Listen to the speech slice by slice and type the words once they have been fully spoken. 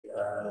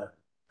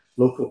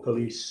local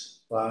police,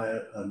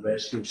 fire and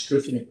rescue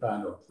scrutiny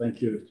panel.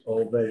 Thank you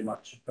all very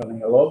much for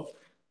coming along.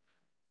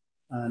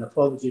 And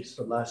apologies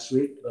for last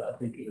week, but I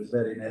think it was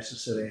very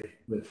necessary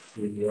with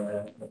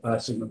the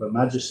passing of Her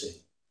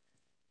Majesty.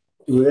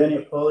 Do we have any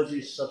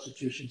apologies,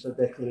 substitutions or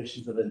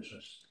declarations of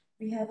interest?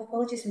 We have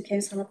apologies from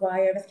Councillor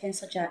Maguire with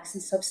Councillor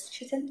Jackson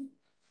substituting.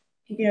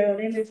 Can we now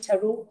move to a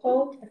roll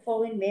call? The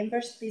following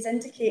members, please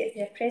indicate if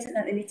they are present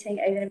at the meeting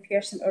either in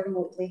person or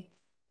remotely.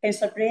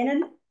 Councillor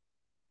Brennan.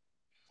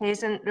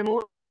 Present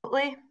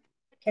remotely.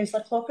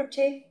 Councillor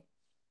Clockerty.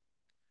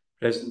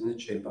 Present in the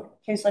chamber.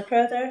 Councillor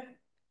Crowther.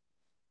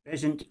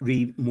 Present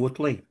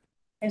remotely.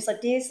 Councillor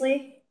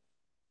Daisley.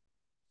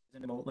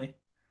 Present remotely.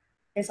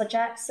 Councillor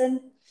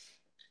Jackson.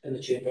 In the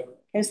chamber.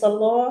 Councillor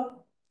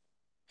Law.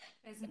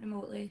 Present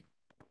remotely.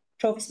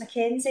 Provost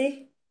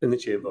Mackenzie. In the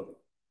chamber.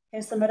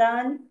 Councillor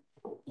Moran.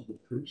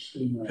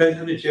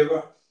 Present in the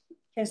chamber.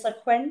 Councillor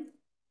Quinn.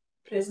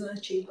 Present in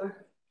the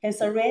chamber.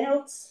 Councillor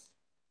Reynolds.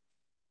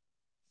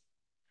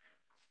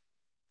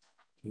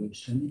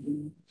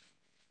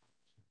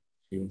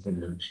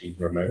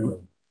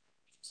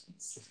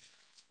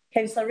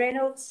 Councillor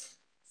Reynolds.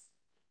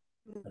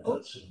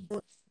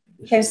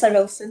 Councillor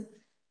Wilson.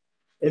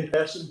 In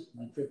person,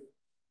 thank you.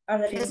 Are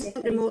there any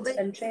declarations of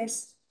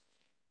interest?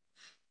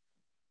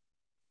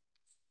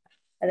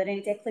 Are there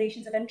any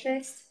declarations of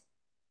interest?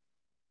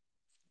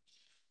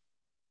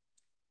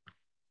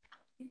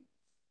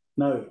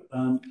 Now,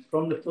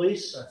 from the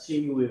police, I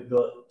see we've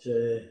got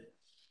Chief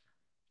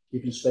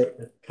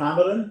Inspector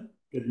Cameron.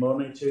 Good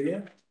morning to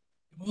you.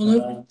 Good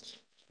morning.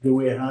 Do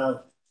we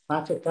have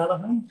Patrick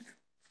Callahan?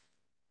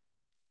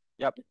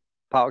 Yep,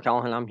 Patrick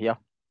Callahan, I'm here.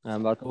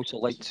 I'd also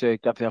like to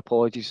give the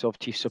apologies of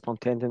Chief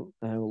Superintendent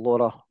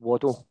Laura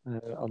Waddle,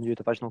 our new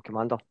Divisional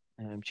Commander.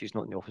 She's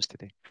not in the office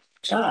today.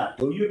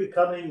 Will you be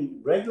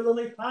coming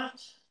regularly, Pat?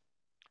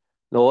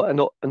 No,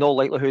 in all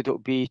likelihood, it will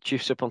be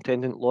Chief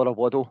Superintendent Laura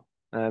Waddle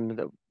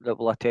that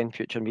will attend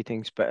future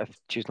meetings, but if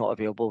she's not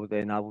available,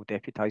 then I will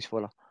deputise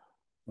for her.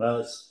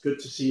 Well, it's good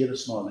to see you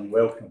this morning.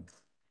 Welcome.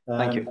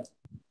 Thank you.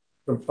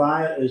 From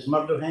Fire, is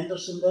Murdo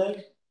Henderson there?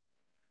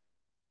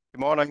 Good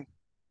morning.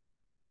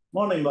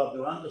 Morning,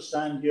 Murdo. I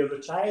understand you're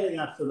retiring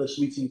after this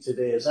meeting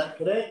today. Is that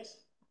correct?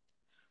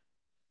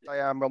 I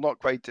am. Well, not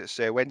quite. It's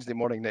Wednesday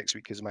morning next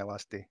week is my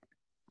last day.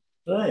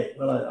 Right.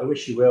 Well, I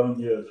wish you well in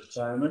your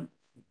retirement.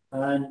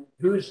 And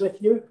who is with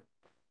you?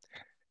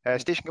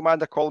 Station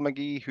Commander Colin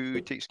McGee, who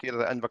takes care of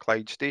the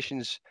Inverclyde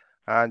stations,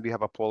 and we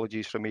have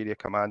apologies from Area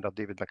Commander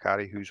David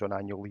McCarry, who's on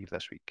annual leave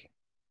this week.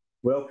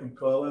 Welcome,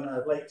 Colin.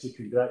 I'd like to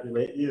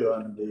congratulate you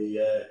on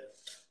the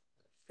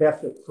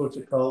perfect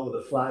protocol with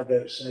a flag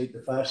outside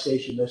the fire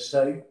station this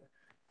time,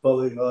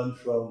 following on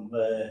from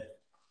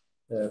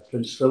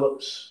Prince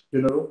Philip's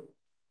funeral.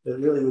 It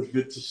really was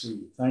good to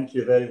see. Thank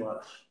you very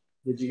much.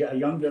 Did you get a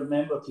younger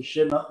member to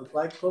shim up the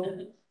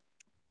flagpole?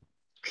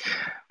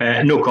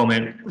 No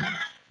comment.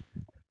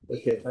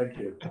 Okay, thank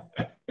you.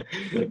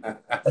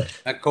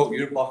 I caught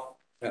your bluff.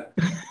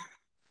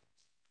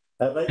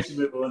 I'd like to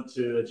move on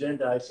to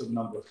agenda item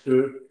number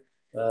 2,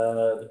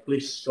 the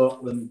Police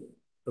Scotland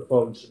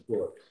performance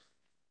report.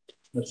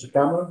 Mr.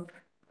 Cameron?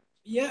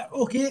 Yeah,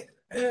 okay.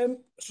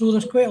 So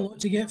there's quite a lot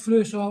to get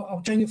through, so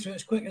I'll try and get through it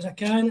as quick as I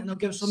can, and I'll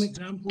give some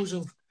examples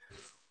of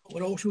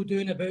what we're also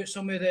doing about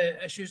some of the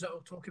issues that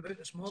I'll talk about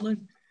this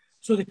morning.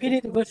 So the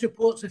period of this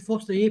report's the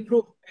 1st of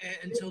April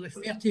until the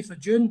 30th of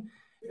June,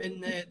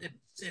 and the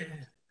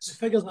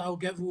figures that I'll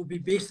give will be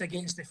based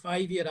against the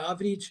 5-year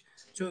average,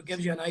 so it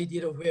gives you an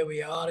idea of where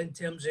we are in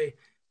terms of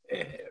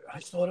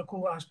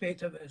historical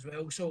aspect of it as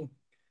well. So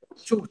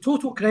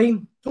total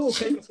crime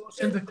reports in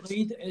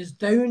Inverclyde is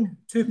down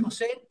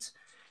 2%.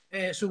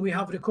 So we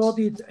have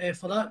recorded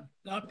for that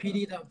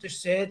period I've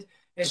just said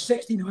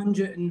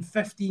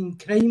 1,615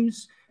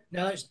 crimes.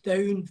 Now that's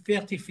down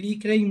 33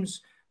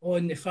 crimes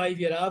on the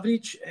 5-year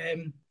average.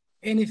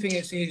 Anything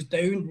that says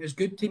down is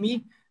good to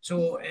me.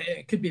 So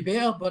it could be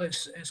better, but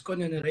it's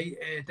gone in the right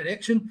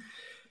direction.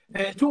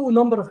 Total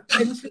number of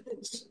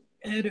incidents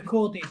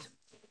recorded.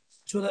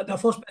 So that the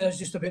first bit is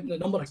just about the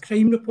number of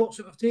crime reports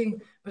that we've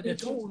taken, but the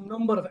total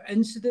number of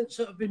incidents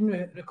that have been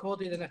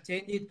recorded and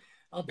attended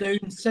are down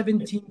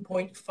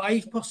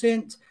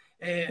 17.5%.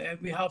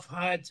 We have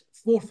had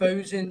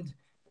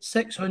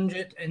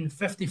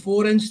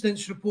 4,654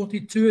 incidents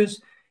reported to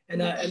us,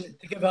 and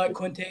to give that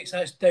context,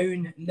 that's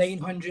down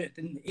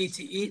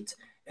 988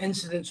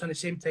 incidents on the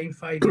same time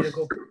 5 years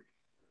ago.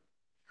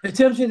 In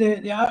terms of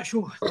the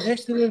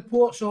rest of the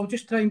report, so I'll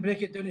just try and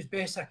break it down as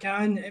best I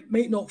can. It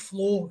might not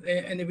flow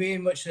in the way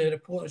in which the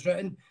report is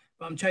written,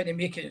 but I'm trying to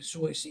make it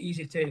so it's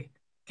easy to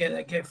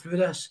get through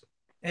this.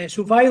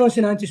 So violence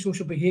and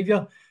antisocial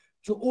behaviour.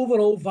 So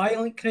overall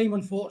violent crime,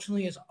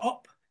 unfortunately, is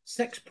up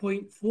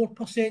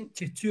 6.4%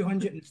 to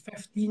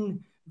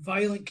 215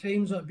 violent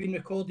crimes that have been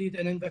recorded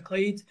in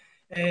Inverclyde.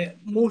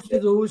 Most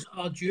of those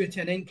are due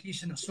to an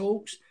increase in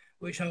assaults,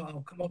 which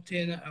I'll come up to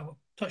and I'll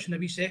touch in a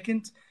wee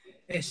second.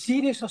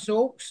 Serious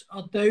assaults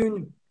are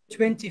down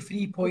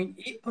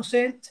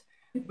 23.8%.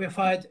 We've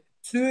had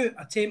 2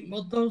 attempt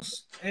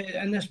murders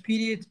in this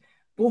period.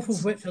 both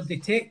of which are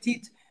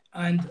detected,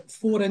 and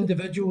 4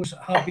 individuals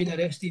have been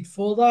arrested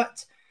for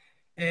that.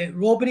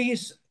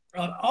 Robberies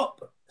are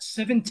up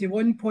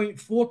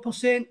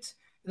 71.4%.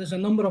 There's a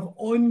number of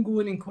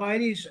ongoing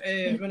inquiries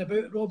run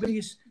about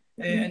robberies,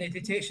 and the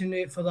detection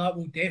rate for that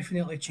will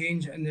definitely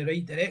change in the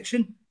right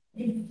direction.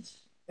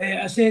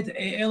 I said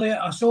earlier,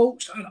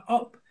 assaults are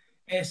up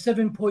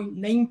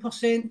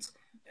 7.9%.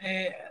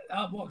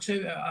 That works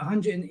out at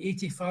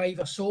 185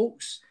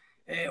 assaults,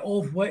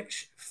 of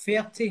which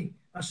 30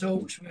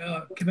 assaults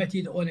were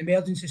committed on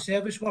emergency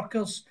service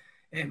workers,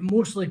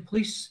 mostly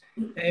police.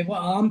 What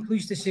I am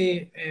pleased to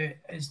say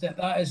is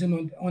that is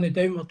on a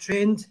downward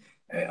trend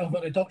of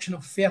a reduction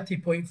of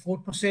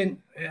 30.4%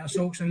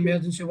 assaults on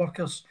emergency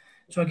workers.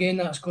 So again,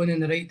 that's going in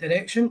the right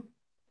direction.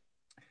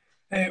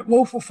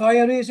 Willful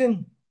fire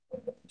raising.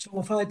 So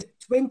we've had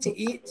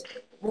 28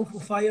 willful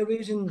fire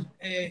raising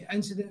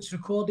incidents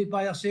recorded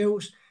by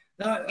ourselves.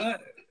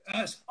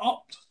 That's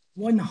up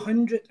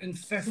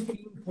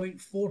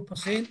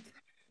 115.4%.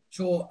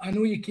 So I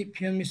know you keep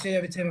hearing me say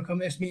every time I come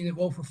to this meeting that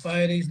willful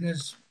fire raising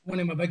is one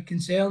of my big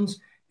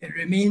concerns. It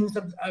remains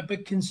a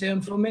big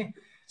concern for me.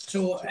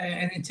 So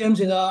and in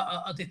terms of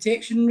that, our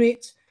detection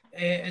rate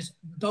is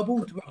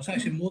doubled. Well, it's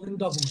actually more than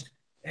doubled.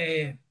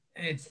 It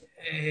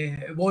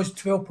was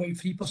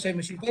 12.3%,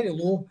 which is very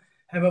low.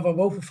 However,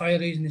 willful fire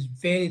raising is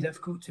very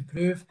difficult to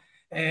prove,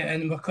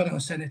 and we're currently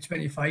sitting at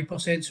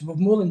 25%. So we've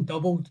more than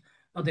doubled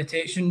our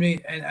detection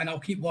rate, and I'll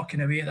keep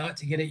working away at that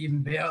to get it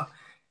even better.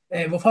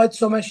 We've had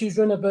some issues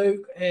run about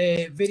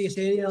various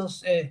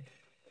areas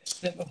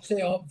that we've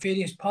set up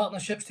various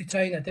partnerships to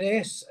try and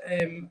address,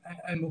 and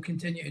we'll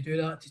continue to do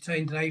that to try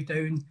and drive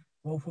down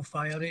willful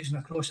fire raising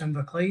across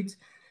Inverclyde.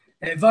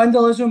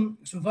 Vandalism.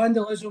 So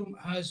vandalism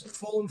has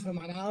fallen from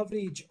an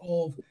average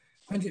of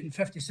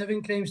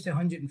 157 crimes to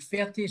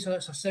 130, so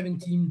that's a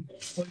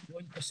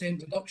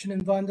 17.1% reduction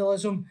in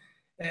vandalism.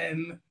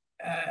 And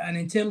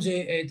in terms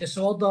of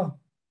disorder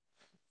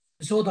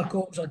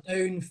calls are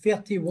down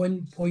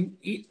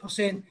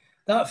 31.8%.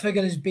 That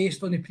figure is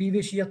based on the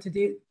previous year to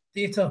date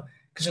data,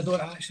 because I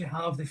don't actually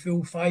have the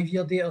full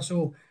 5-year data.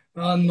 So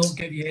rather than not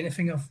give you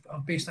anything,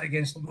 I've based it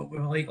against what we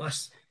were like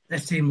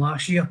this time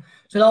last year.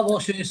 So that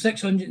works out as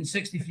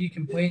 663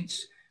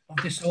 complaints of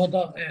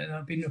disorder that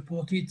have been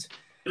reported.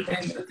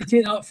 To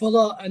take that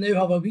further, I now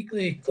have a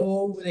weekly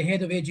call with the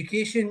head of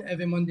education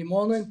every Monday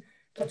morning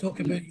to talk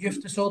about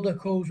youth disorder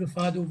calls we've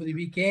had over the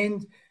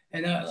weekend,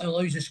 and that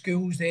allows the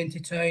schools then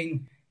to try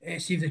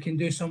and see if they can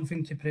do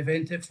something to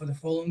prevent it for the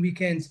following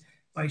weekend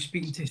by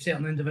speaking to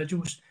certain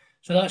individuals.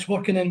 So that's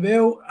working in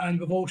well, and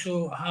we've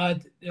also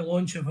had the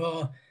launch of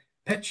our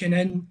Pitching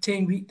In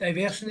 10-week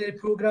diversionary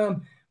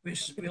programme,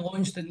 which we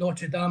launched at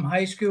Notre Dame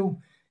High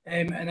School,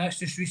 and that's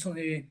just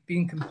recently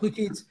been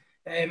completed.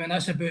 And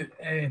that's about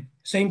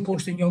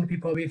signposting young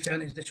people away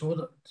from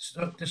disorder.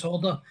 So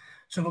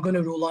we're going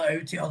to roll that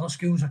out to other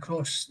schools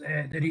across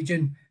the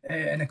region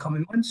in the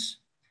coming months.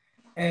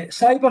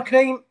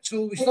 Cybercrime.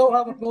 So we still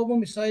have a problem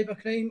with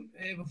cybercrime.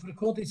 We've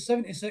recorded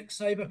 76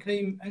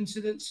 cybercrime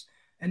incidents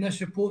in this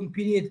reporting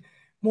period,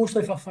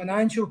 mostly for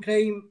financial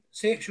crime,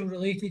 sexual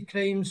related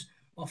crimes,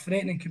 or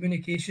threatening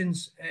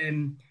communications,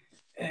 and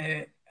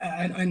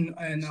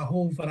a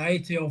whole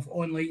variety of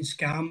online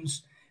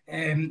scams.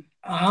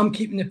 I am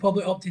keeping the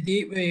public up to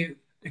date with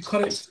the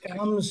current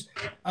scams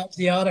as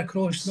they are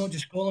across not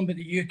just Scotland but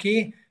the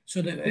UK,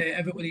 so that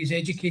everybody's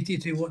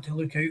educated to what to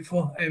look out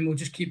for, and we'll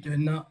just keep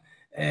doing that.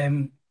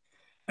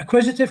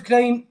 Acquisitive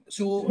crime.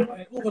 So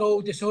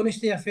overall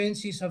dishonesty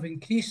offences have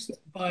increased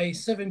by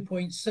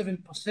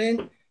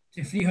 7.7%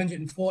 to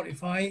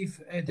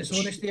 345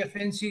 dishonesty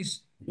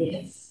offences.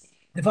 Yes.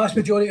 The vast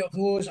majority of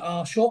those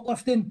are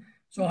shoplifting.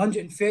 So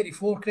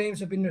 134 crimes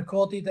have been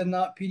recorded in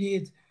that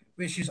period,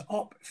 which is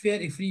up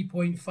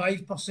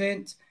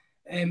 33.5%.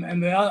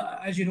 And we are,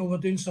 as you know, we're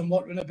doing some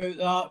work about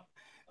that.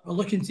 We're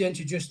looking to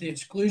introduce the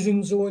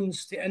exclusion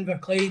zones to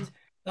Inverclyde.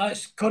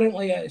 That's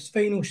currently at its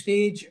final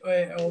stage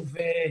of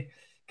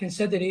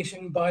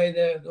consideration by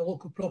the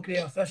local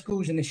procurator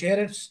fiscals and the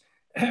sheriffs.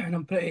 And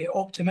I'm pretty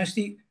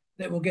optimistic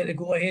that we'll get the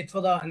go-ahead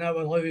for that, and that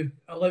will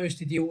allow us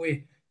to deal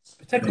with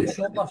particularly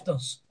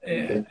shoplifters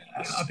a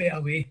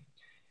better way.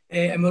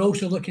 And we're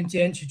also looking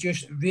to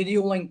introduce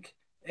radio link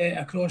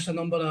across a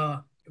number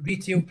of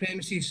retail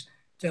premises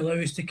to allow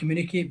us to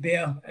communicate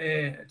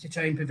better to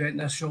try and prevent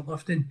this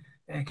shoplifting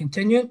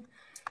continuing.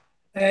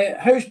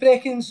 House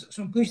breakings.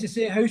 So I'm pleased to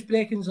say house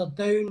breakings are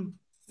down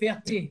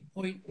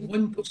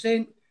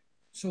 30.1%.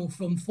 So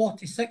from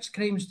 46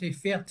 crimes to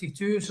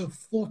 32, so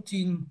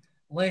 14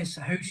 less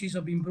houses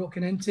have been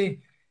broken into.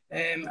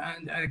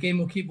 And again,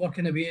 we'll keep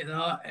working away at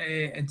that.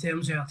 In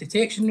terms of our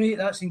detection rate,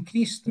 that's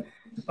increased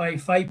by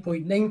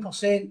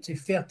 5.9% to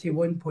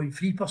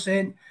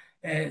 31.3%.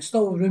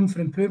 Still room for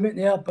improvement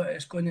there, but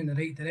it's going in the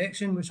right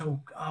direction, which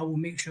I will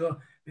make sure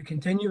we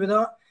continue with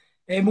that.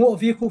 Motor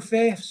vehicle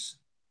thefts,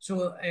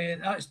 so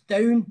that's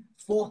down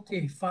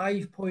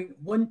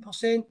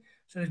 45.1%.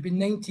 So there's been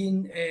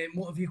 19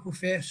 motor vehicle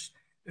thefts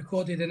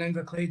recorded in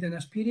Inverclyde in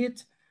this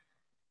period.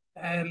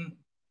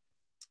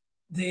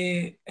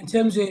 in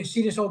terms of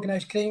serious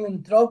organised crime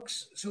and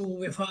drugs, so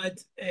we've had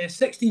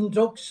 16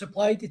 drug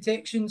supply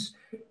detections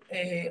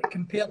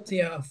compared to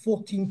a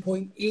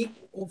 14.8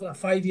 over a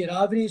 5-year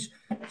average.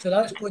 So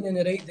that's going in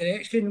the right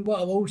direction. What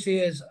I will say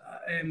is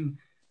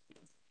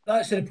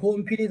that's the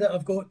reporting period that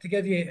I've got to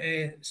give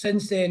you.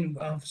 Since then,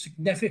 I've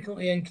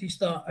significantly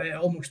increased that,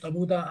 almost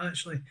doubled that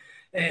actually.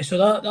 So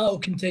that'll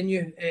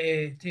continue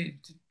to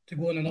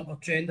go on an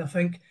upward trend, I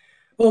think.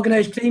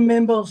 Organised crime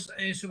members,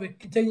 so we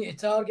continue to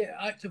target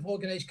active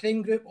organised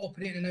crime group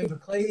operating in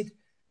Inverclyde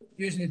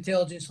using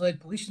intelligence-led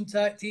policing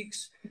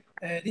tactics.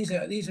 These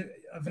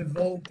have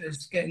evolved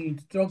as getting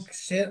drug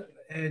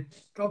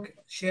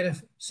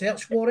sheriff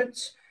search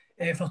warrants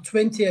for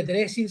 20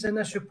 addresses in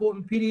this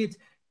reporting period.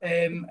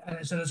 And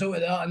as a result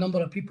of that, a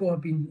number of people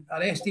have been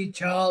arrested,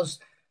 charged,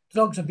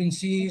 drugs have been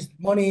seized,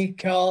 money,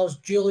 cars,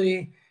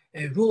 jewellery,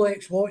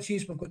 Rolex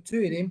watches, we've got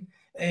 2 of them,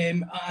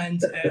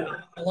 and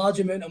a large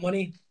amount of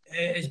money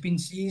has been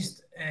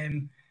seized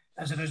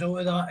as a result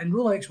of that. And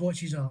Rolex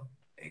watches are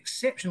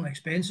exceptionally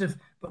expensive,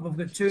 but we've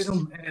got 2 of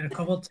them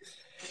recovered.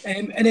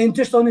 And then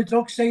just on the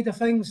drug side of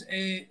things,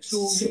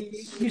 so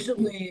we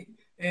recently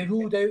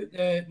rolled out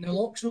the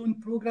naloxone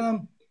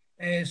programme.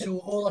 So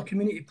all our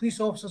community police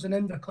officers in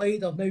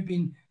Inverclyde have now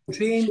been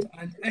trained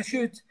and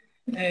issued.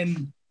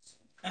 And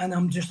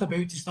I'm just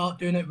about to start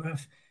doing it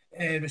with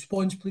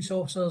response police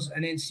officers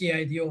and then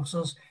CID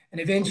officers. And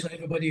eventually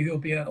everybody who will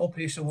be an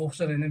operational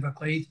officer in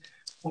Inverclyde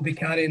will be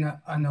carrying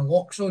a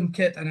naloxone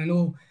kit. And I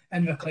know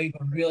Inverclyde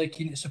were really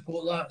keen to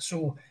support that.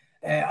 So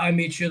I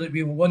made sure that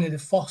we were one of the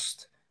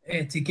first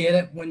to get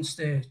it once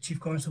the Chief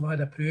Constable had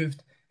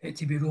approved it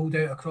to be rolled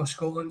out across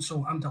Scotland.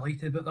 So I'm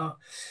delighted about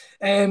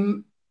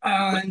that.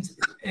 And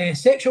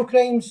sexual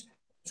crimes.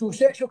 So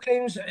sexual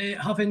crimes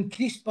have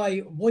increased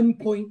by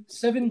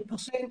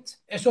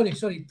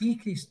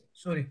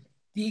 1.7%.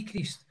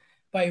 Decreased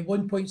by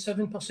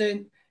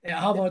 1.7%. I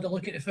have had a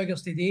look at the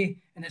figures today,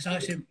 and it's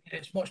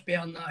much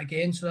better than that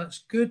again, so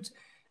that's good.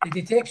 The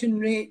detection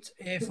rate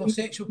for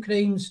sexual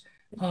crimes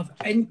have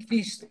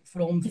increased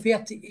from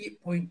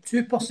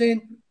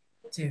 38.2%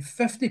 to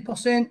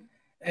 50%.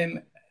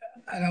 And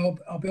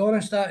I'll be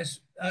honest, that's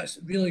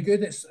really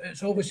good.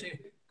 It's obviously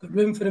got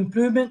room for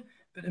improvement,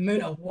 but the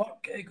amount of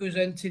work that goes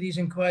into these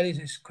inquiries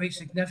is quite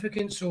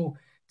significant. So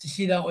to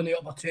see that on the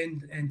upper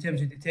trend in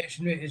terms of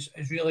detection rate is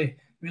really,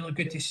 really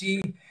good to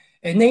see.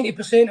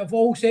 90% of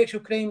all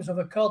sexual crimes have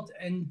occurred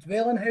in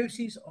dwelling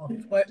houses or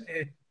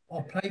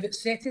private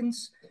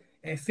settings.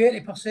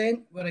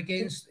 30% were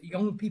against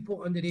young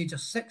people under the age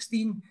of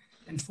 16,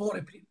 and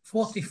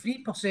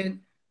 43%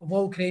 of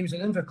all crimes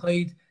in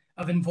Inverclyde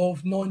have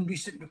involved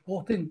non-recent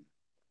reporting.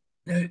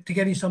 Now, to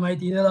give you some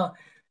idea of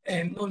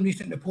that,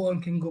 non-recent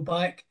reporting can go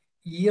back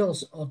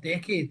years or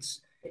decades.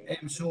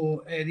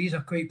 So these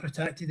are quite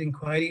protected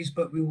inquiries,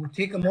 but we will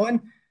take them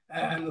on,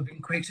 and we've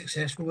been quite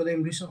successful with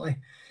them recently.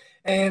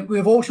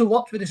 We've also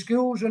worked with the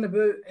schools on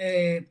about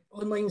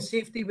online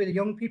safety with the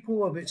young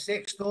people, about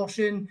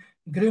sextortion,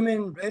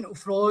 grooming, rental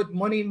fraud,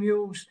 money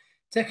mules,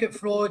 ticket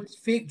fraud,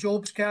 fake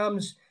job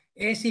scams,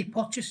 essay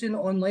purchasing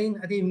online.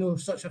 I didn't even know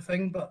such a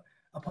thing, but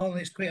apparently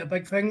it's quite a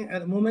big thing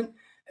at the moment,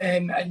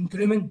 and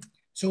grooming.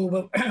 So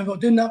we're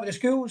doing that with the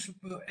schools,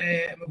 we've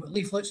got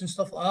leaflets and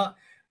stuff like that.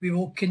 We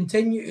will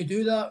continue to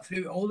do that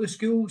through all the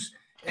schools,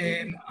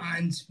 and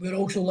we're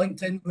also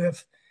linked in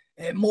with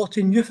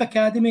Morton Youth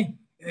Academy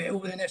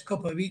over the next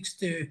couple of weeks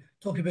to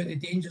talk about the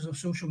dangers of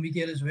social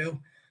media as well.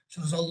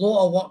 So there's a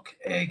lot of work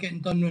getting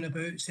done around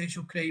about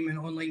sexual crime and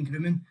online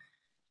grooming.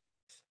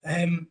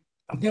 I'm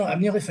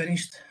nearly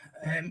finished.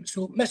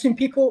 So missing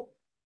people,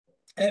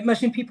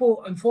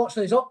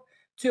 unfortunately, is up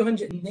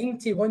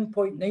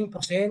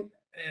 291.9%.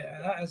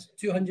 That is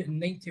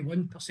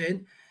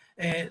 291%.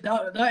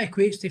 That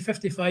equates to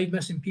 55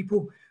 missing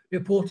people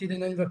reported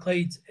in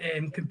Inverclyde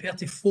compared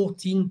to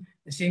 14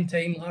 the same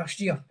time last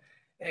year.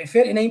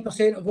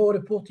 39% of all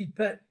reported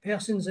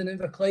persons in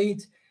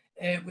Inverclyde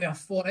were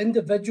for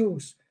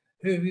individuals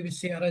who we would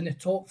say are in the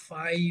top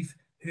 5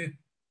 who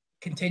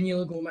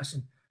continually go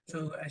missing.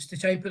 So it's to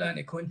try and put that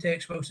into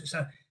context, whilst it's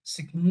a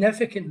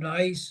significant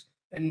rise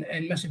in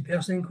missing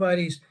person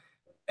inquiries,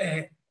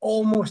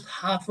 almost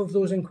half of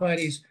those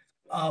inquiries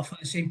are for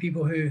the same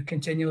people who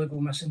continually go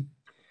missing.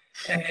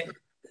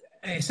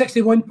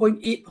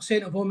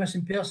 61.8% of all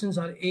missing persons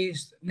are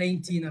aged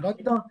 19 or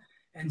under,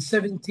 and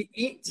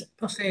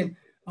 78%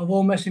 of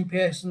all missing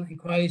person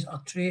inquiries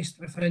are traced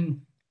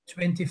within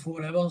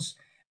 24 hours.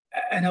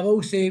 And I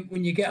will say,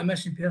 when you get a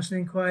missing person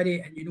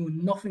inquiry and you know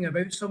nothing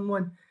about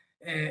someone,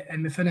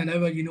 and within an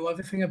hour you know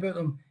everything about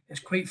them, it's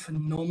quite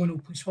phenomenal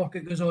police work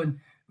that goes on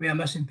with a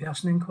missing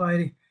person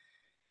inquiry.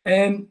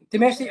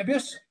 Domestic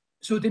abuse.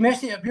 So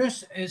domestic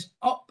abuse is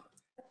up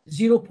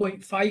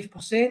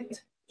 0.5%.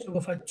 So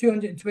we've had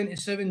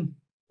 227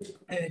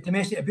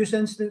 domestic abuse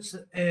incidents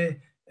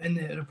in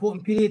the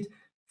reporting period.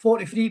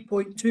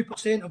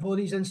 43.2% of all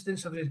these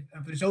incidents have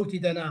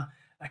resulted in a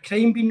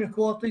crime being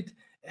recorded,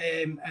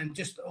 and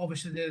just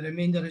obviously the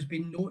remainder has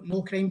been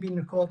no crime being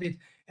recorded.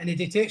 And the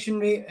detection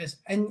rate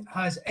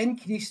has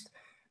increased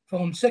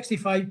from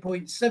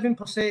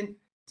 65.7%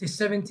 to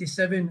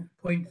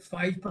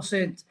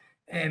 77.5%,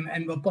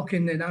 and we're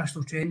bucking the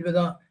national trend with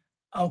that.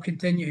 I'll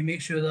continue to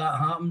make sure that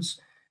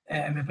happens,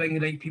 and we bring the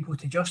right people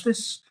to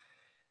justice.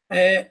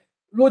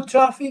 Road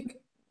traffic.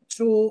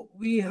 So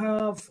we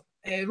have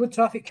road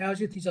traffic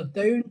casualties are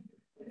down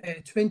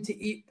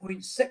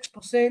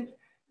 28.6%.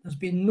 There's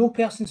been no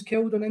persons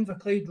killed on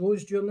Inverclyde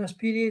roads during this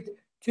period.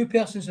 2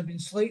 persons have been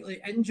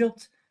slightly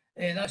injured.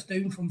 That's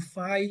down from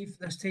 5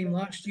 this time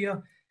last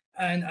year,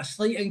 and a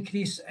slight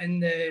increase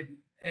in the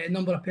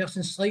number of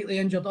persons slightly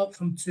injured, up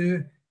from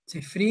 2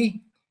 to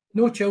 3.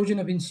 No children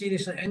have been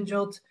seriously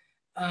injured,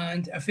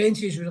 and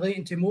offences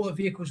relating to motor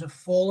vehicles have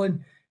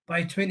fallen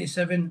by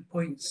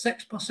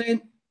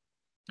 27.6%.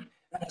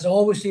 As I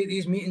always say at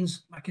these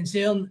meetings, my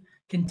concern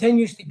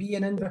continues to be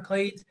in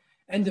Inverclyde,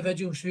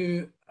 individuals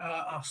who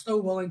are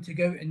still willing to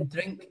go out and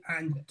drink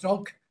and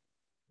drug,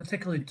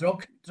 particularly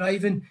drug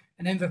driving,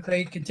 and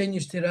Inverclyde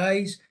continues to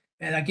rise.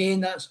 And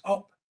again, that's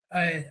up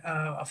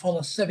a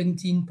further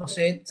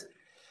 17%.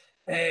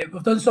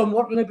 We've done some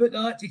work about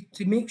that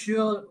to make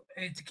sure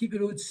to keep the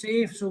roads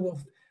safe. So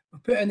we've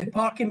put in the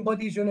parking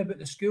buddies around about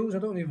the schools. I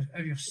don't know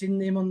if you've seen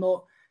them or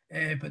not,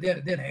 but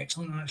they're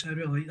excellent, actually. I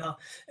really like that.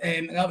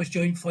 And that was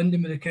joint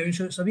funding with the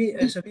council. It's a wee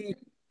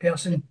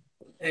person,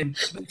 the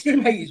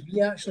same height as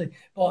me, actually,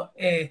 but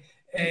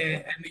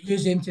and we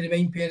use them to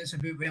remind parents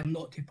about where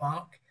not to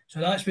park. So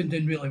that's been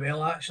doing really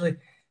well, actually.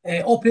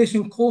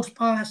 Operation Close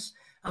Pass,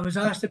 I was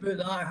asked about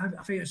that.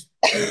 I think it's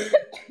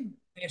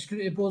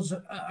Scrutiny boards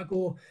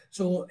ago.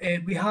 So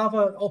we have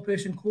an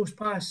Operation Close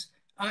Pass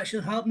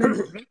actually happening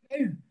right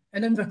now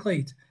in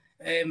Inverclyde.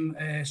 And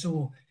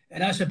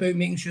that's about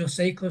making sure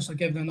cyclists are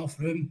given enough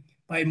room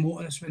by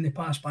motorists when they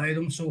pass by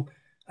them. So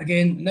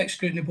again, next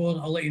Scrutiny board,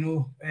 I'll let you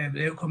know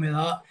the outcome of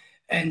that.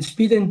 And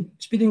speeding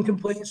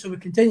complaints. So we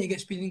continue to get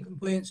speeding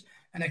complaints,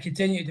 and I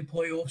continue to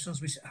deploy officers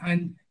with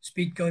hand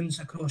speed guns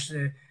across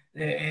the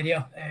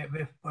area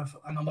with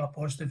a number of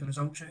positive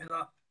results out of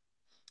that.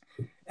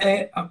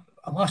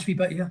 A last wee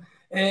bit here.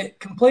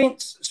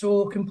 Complaints.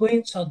 So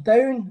complaints are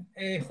down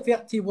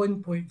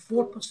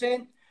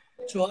 31.4%.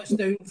 So that's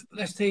down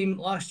this time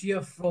last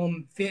year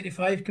from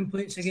 35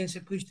 complaints against the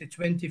police to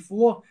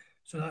 24.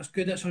 So that's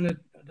good. That's on the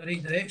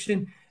right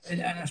direction.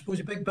 And I suppose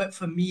a big bit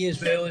for me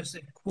as well is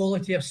the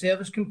quality of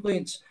service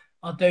complaints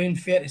are down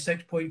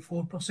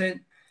 36.4%.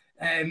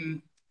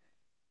 And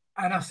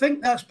I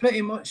think that's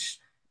pretty much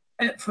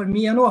it for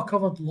me. I know I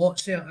covered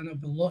lots there, and there'll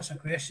be lots of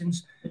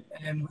questions.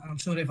 I'm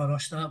sorry if I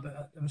rushed that,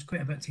 but there was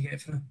quite a bit to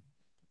get through.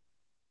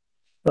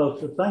 Well,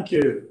 so thank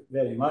you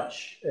very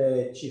much,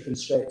 Chief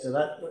Inspector.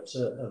 That's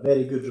a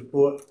very good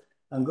report.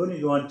 I'm going to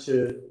go on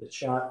to the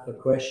chat for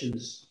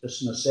questions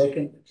just in a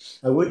second.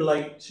 I would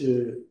like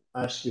to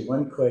ask you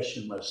one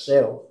question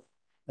myself.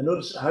 I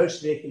noticed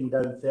housebreaking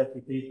down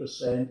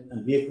 33%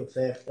 and vehicle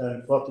theft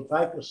down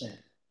 45%.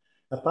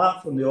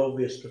 Apart from the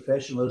obvious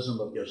professionalism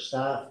of your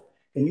staff,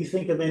 can you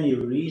think of any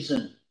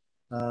reason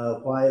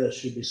why there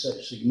should be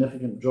such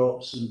significant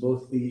drops in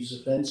both these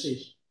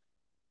offences?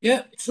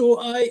 Yeah, so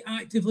I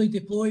actively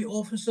deploy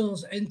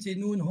officers into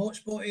known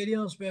hotspot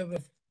areas where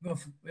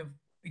we've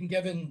been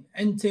given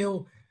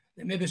intel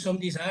that maybe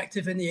somebody's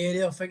active in the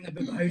area, thinking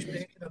about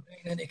housebreaking or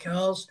breaking into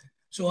cars.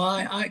 So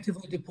I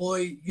actively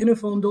deploy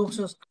uniformed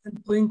officers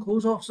and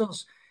plainclothes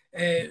officers.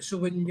 So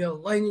when you're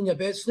lying in your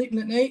bed sleeping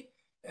at night,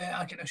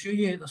 I can assure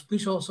you there's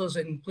police officers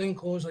in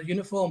plainclothes or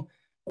uniform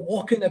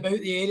walking about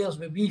the areas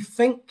where we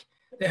think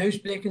the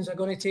housebreakings are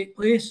going to take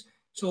place.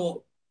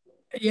 So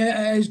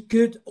yeah, it is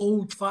good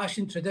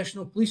old-fashioned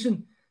traditional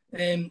policing,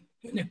 putting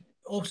the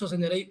officers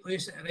in the right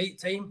place at the right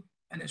time,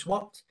 and it's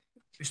worked.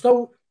 There's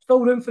still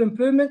room for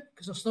improvement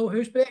because there's still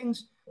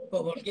housebreakings,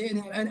 but we're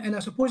getting it. And I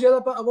suppose the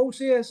other bit I will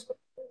say is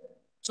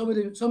some of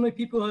the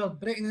people who are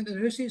breaking into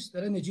the houses,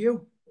 they're in the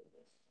jail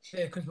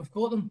because we've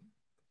caught them.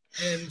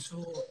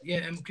 So yeah,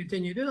 and we'll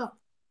continue to do that.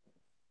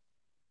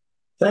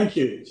 Thank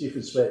you, Chief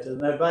Inspector.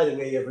 Now, by the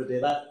way, everybody,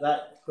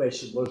 that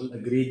question wasn't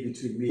agreed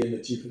between me and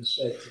the Chief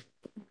Inspector.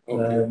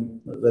 Okay.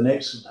 An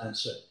excellent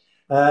answer.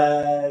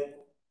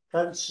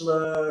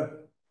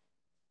 Councillor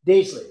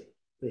Daisley,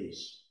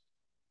 please.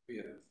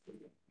 Yeah.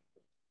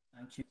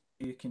 Thank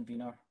you,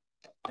 Convener.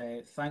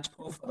 Thanks,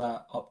 Paul, for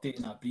that update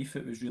and that brief.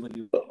 It was really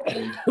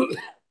detailed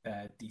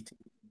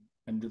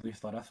and really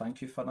thorough.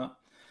 Thank you for that.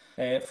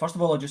 First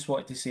of all, I just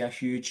wanted to say a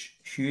huge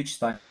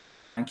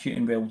thank you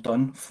and well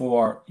done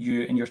for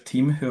you and your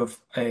team who have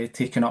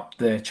taken up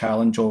the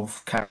challenge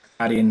of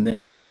carrying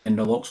the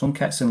naloxone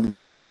kits and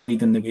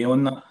leading the way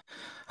on that.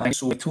 I think it's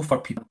so vital for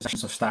people in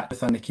positions of status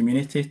within the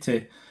community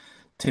to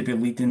be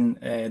leading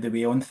the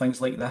way on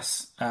things like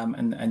this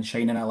and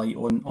shining a light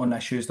on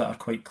issues that are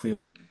quite clearly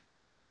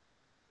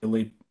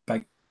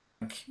big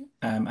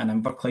and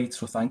Inverclyde.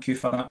 So thank you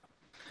for that.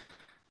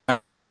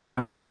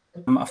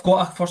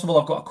 First of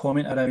all, I've got a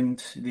comment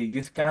around the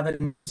youth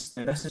gatherings.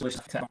 This is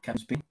to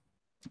Kimsby.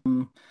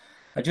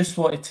 I just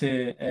wanted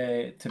to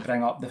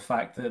bring up the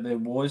fact that there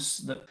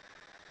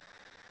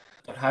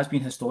has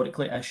been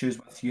historically issues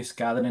with youth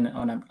gathering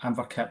on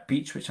Inverkip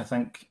Beach, which I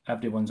think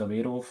everyone's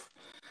aware of.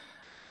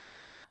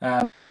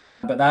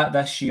 But that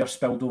this year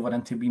spilled over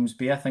into Weems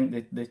Bay. I think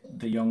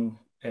the young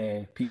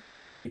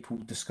people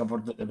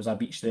discovered that there was a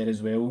beach there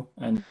as well,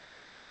 and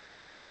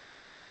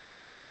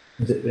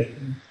Is it Rick?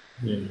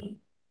 Yeah.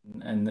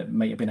 and it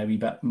might have been a wee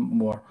bit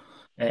more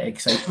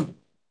exciting.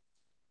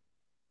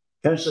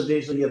 Councillor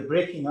Daisley, you're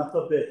breaking up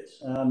a bit.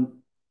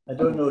 I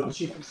don't know,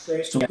 Chief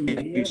Inspector, So can you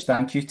hear?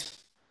 thank you.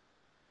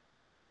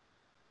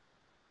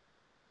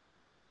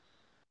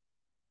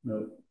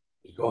 No,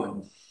 Go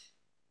on.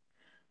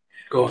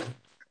 Go on.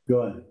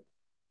 go on.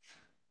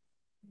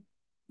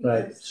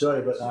 Right, sorry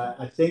about that.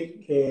 I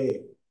think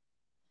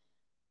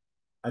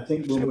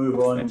we'll move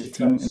on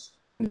to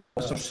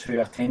Officers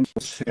who attend.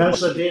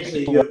 Councillor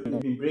Daisley, you've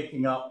been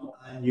breaking up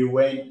and you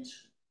went.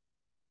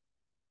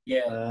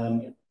 Yeah.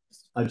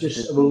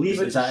 We'll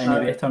leave it. Is that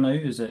any better now?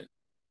 Is it?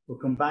 We'll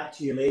come back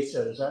to you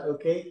later. Is that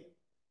okay?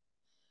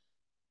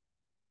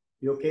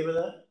 You okay with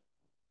that?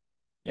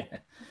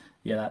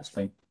 Yeah, that's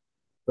fine.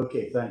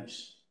 Okay,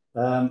 thanks.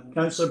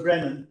 Councillor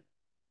Brennan.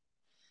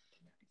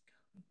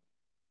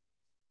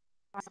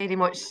 Thanks very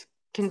much,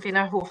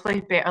 convener.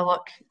 Hopefully better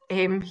luck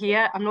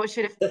here. I'm not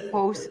sure if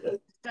Paul's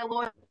still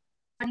on,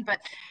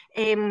 but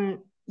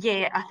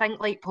yeah, I think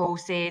like Paul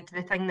said,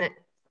 the thing that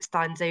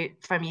stands out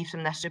for me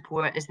from this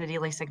report is the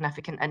really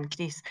significant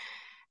increase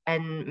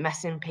in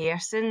missing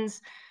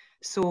persons.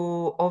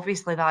 So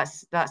obviously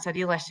that's a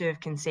real issue of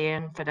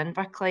concern for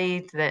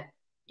Inverclyde, that,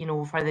 you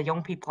know, for the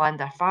young people and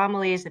their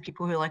families, the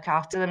people who look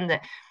after them,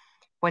 that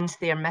once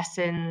they're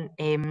missing,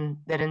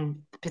 they're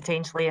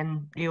potentially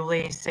in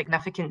really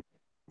significant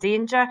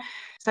danger.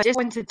 So I just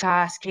wanted to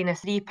ask kind of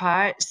three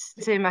parts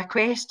to my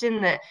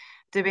question: that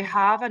do we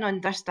have an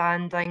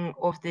understanding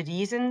of the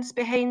reasons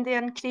behind the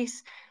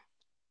increase,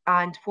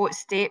 and what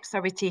steps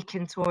are we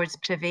taking towards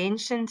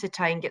prevention to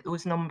try and get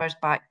those numbers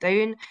back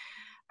down?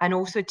 And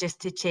also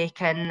just to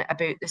check in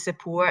about the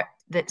support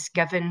that's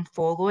given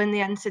following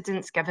the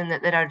incidents, given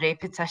that there are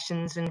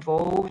repetitions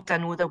involved. I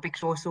know there'll be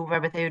crossover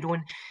with our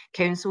own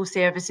council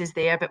services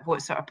there, but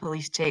what sort of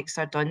police checks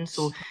are done?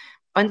 So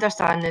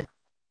understand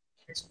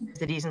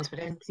the reasons for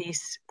the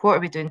increase, what are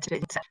we doing to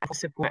ensure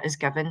support is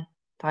given?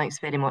 Thanks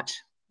very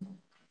much.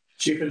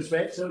 Chief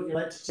Inspector, would you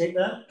like to take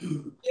that?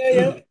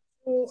 Yeah.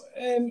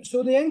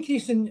 So the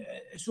increase in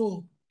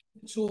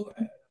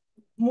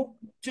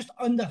just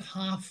under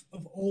half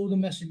of all the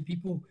missing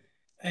people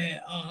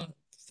are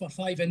for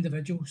 5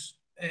 individuals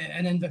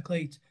in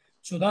Inverclyde.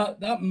 So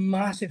that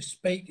massive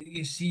spike that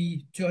you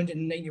see,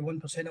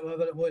 291% or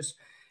whatever it was,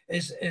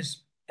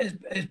 is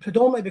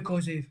predominantly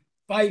because of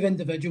 5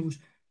 individuals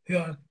who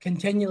are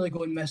continually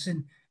going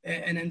missing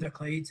in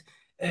Inverclyde.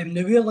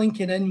 Now we're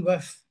linking in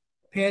with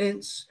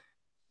parents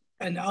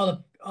and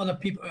other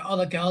people,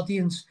 other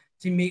guardians,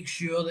 to make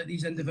sure that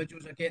these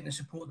individuals are getting the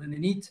support that they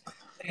need.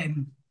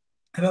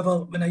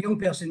 However, when a young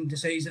person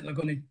decides that they're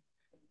going to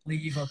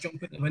leave or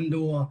jump out the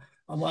window or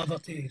whatever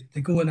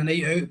to go on a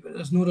night out, but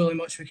there's not really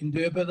much we can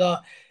do about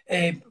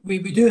that. We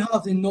do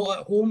have the not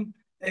at home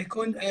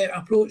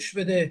approach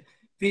with the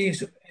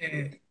various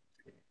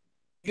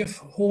youth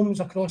homes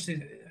across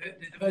the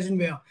division,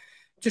 where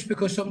just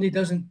because somebody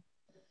doesn't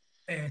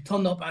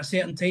turn up at a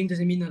certain time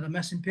doesn't mean they're a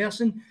missing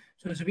person.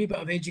 So there's a wee bit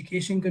of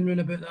education going on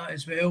about that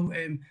as well.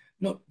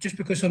 Not just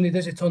because somebody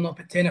doesn't turn up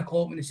at 10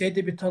 o'clock when they said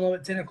they would turn up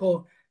at 10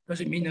 o'clock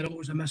doesn't mean they're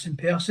always a missing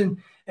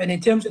person. And in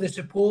terms of the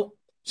support,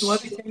 so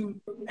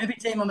every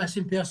time a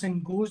missing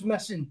person goes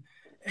missing,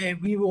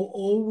 we will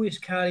always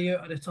carry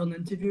out a return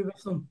interview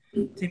with them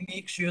to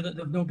make sure that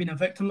they've not been a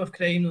victim of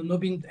crime, they've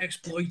not been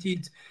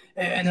exploited,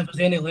 and if there's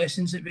any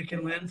lessons that we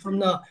can learn from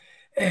that.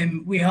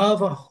 We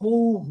have a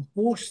whole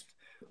host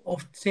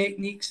of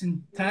techniques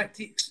and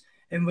tactics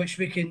in which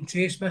we can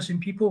trace missing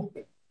people.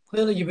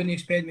 Clearly, you wouldn't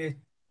expect me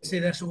to say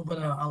this over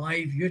a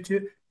live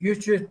YouTube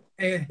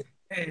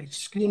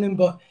screening,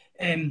 but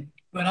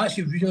we're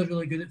actually really,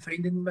 really good at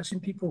finding missing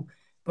people.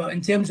 But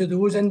in terms of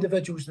those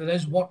individuals, there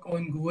is work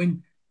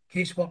ongoing,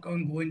 casework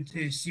ongoing,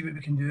 to see what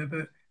we can do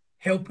about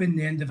helping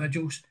the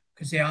individuals,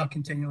 because they are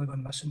continually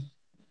going missing.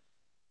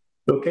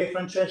 Okay,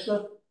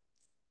 Francesca?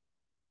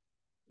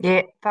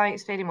 Yeah,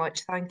 thanks very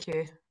much. Thank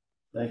you.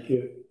 Thank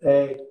you.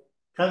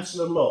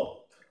 Councillor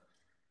Law.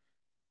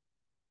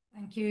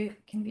 Thank you,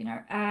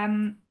 convener.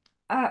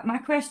 My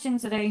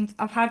question's around,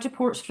 I've had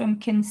reports from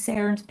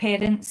concerned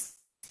parents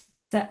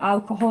that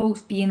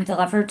alcohol's being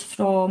delivered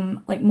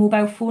from like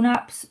mobile phone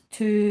apps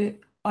to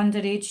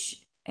underage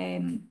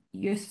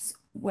youths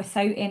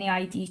without any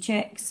ID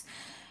checks.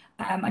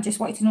 I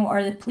just wanted to know,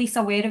 are the police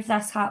aware of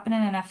this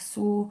happening, and if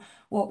so,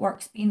 what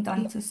work's being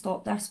done to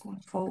stop this going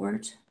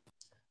forward?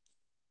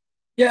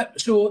 Yeah,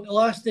 so the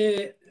last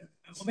it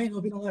might not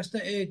have been the last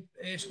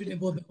scrutiny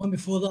board, but one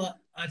before that,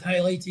 I'd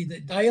highlighted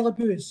that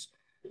Dial-A-Booze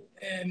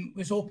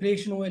was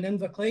operational in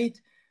Inverclyde.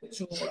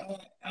 So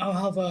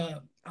I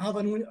have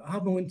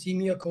my own team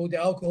here called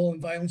the Alcohol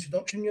and Violence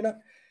Reduction Unit.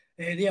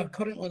 They are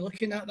currently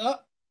looking at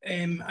that.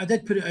 I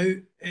did put it out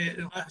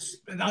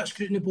that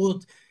scrutiny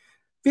board,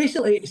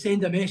 basically to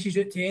send a message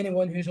out to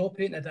anyone who's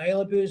operating a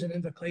Dial-A-Booze in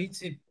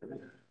Inverclyde.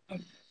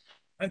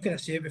 How can I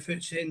say it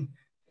without saying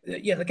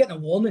that, yeah, they're getting a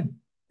warning.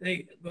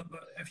 but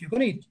if you're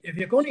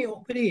going to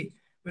operate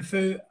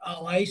without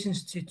a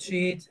license to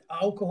trade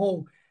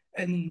alcohol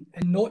and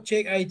not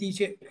check ID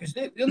check, because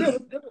they're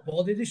not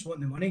bothered, they just want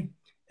the money,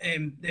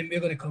 then we're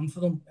going to come for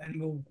them and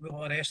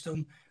we'll arrest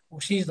them,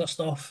 we'll seize their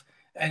stuff,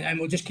 and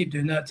we'll just keep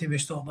doing that till we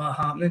stop that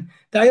happening.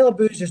 The Isle of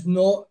Booze is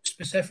not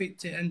specific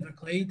to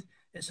Inverclyde,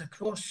 it's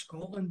across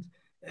Scotland.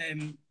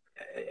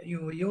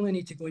 You only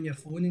need to go on your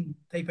phone and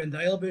type in the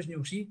Isle of Booze and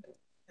you'll see.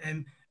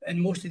 And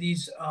most of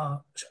these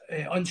are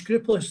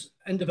unscrupulous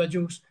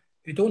individuals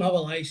who don't have a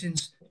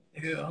licence,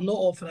 who are not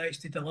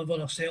authorised to deliver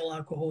or sell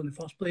alcohol in the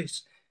first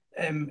place.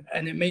 And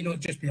it might not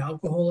just be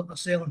alcohol that they're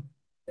selling,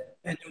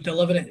 and they'll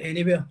deliver it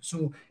anywhere.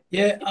 So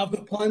yeah, I've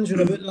got plans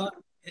about that.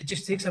 It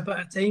just takes a bit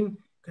of time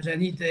because I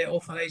need the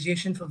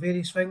authorisation for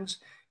various things,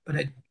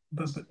 but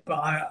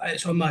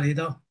it's on my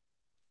radar.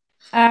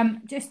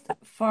 Just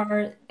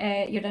for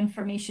your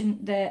information,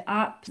 the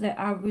app that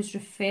I was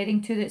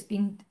referring to that's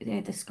been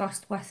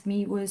discussed with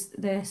me was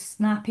the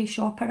Snappy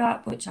Shopper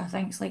app, which I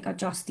think is like a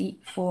Just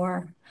Eat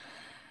for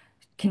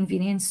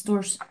convenience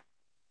stores.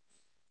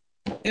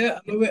 Yeah,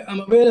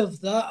 I'm aware of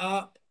that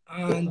app,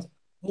 and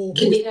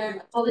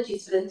Convener,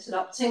 apologies for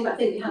interrupting, but I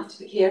think you have to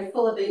be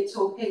careful about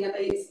talking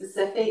about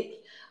specific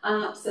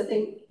apps. I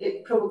think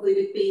it probably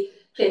would be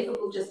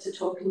preferable just to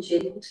talk in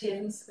general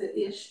terms about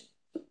the issue.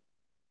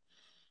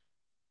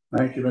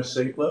 Thank you, Ms.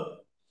 Sinclair.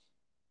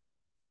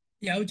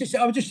 Yeah, I would just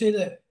say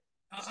that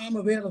I'm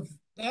aware of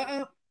that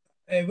app.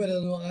 Whether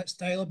or not that's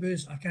Isle of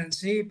Booze, I can't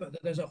say,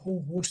 but there's a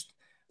whole host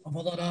of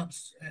other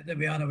apps that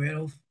we are aware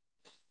of.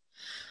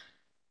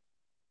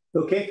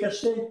 Okay,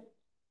 Kirsty?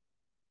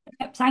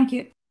 Yep, thank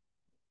you.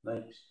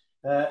 Thanks.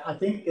 I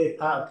think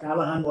Pat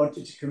Callahan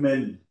wanted to come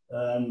in.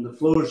 The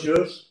floor is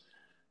yours.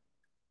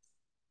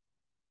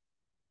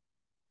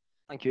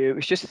 Thank you. It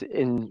was just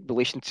in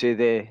relation to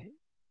the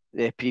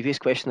previous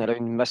question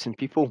around missing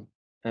people,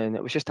 and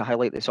it was just to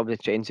highlight that some of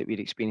the trends that we're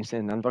experiencing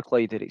in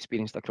Inverclyde are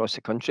experienced across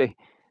the country.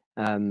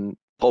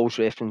 Paul's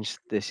referenced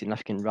the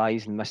significant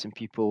rise in missing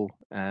people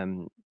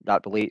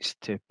that relates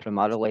to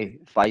primarily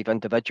 5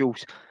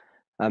 individuals.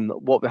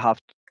 What we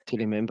have to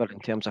remember in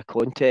terms of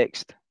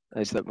context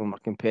is that when we're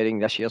comparing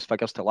this year's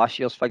figures to last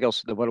year's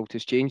figures, the world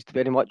has changed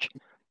very much.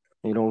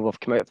 You know, we've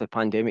come out of the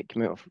pandemic,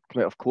 come out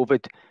of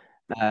COVID.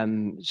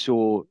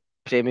 So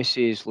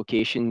premises,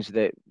 locations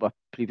that were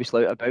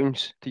previously out of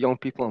bounds to young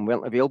people and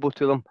weren't available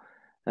to them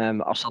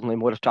are suddenly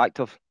more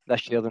attractive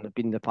this year than they've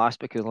been in the past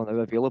because they're now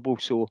available.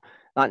 So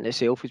that in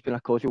itself has been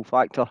a causal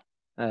factor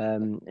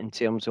in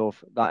terms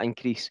of that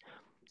increase.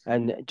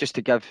 And just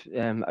to give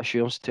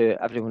assurance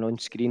to everyone on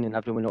screen and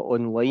everyone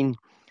online,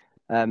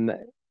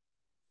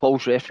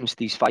 Paul's referenced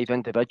these 5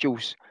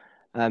 individuals.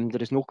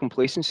 There is no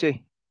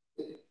complacency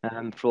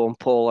from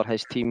Paul or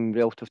his team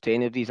relative to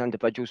any of these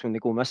individuals when they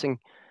go missing.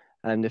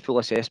 The full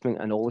assessment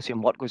and all the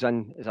same work goes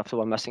in as if they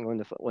were missing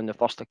on the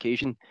first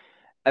occasion.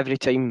 Every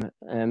time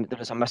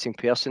there is a missing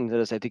person, there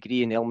is a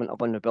degree and element of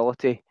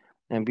vulnerability,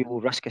 and we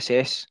will risk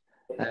assess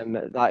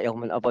that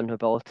element of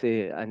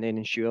vulnerability and then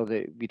ensure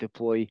that we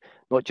deploy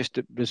not just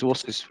the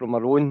resources from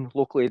our own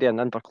local area in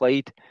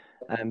Inverclyde,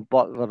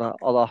 but there are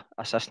other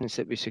assistance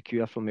that we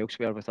secure from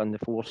elsewhere within the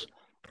force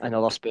and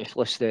other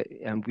specialists that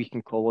we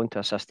can call on to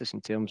assist us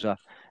in terms of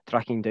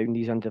tracking down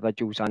these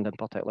individuals, and in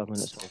particular when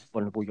it's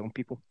vulnerable young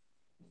people.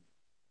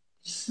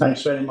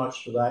 Thanks very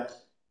much for that.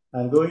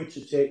 I'm going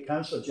to take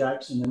Councillor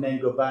Jackson and then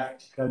go back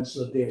to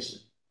Councillor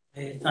Dayson.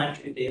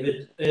 Thank you,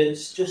 David.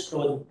 It's just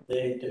on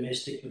the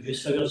domestic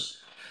abuse figures.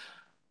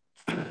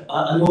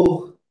 I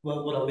know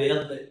we're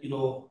aware that, you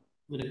know,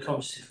 when it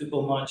comes to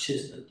football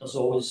matches, that there's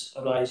always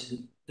a rise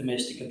in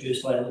domestic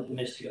abuse, violent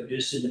domestic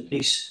abuse, and the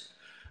police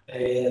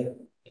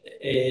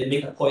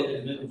make a point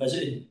of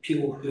visiting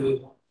people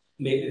who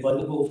may be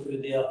vulnerable,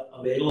 who they are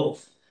aware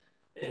of.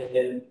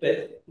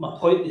 But my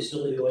point is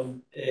really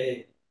on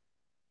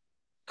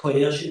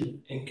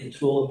coercion and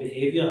control of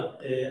behaviour.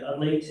 I'd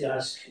like to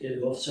ask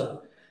the officer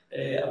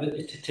about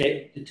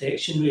the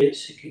detection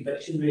rates, the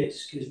conviction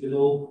rates, because we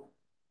know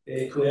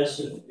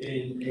coercive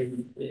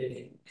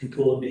and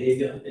control of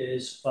behaviour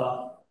is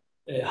far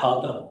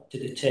harder to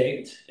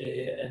detect,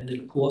 and the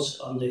reports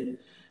are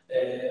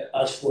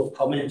as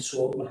forthcoming.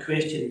 So my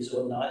question is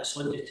on that. It's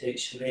on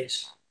detection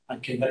rates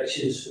and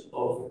convictions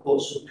of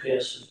reports of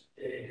coercive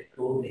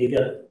control of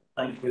behaviour.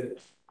 Thank you.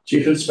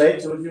 Chief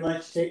Inspector, would you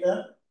like to take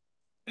that?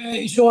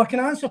 So I can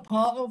answer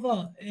part of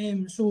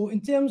that. So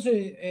in terms of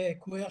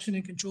coercion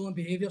and controlling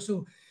behaviour,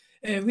 so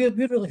we're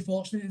really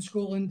fortunate in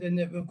Scotland in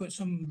that we've got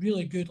some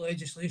really good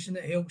legislation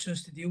that helps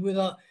us to deal with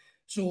that.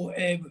 So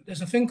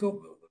there's a thing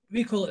called,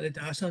 we call it the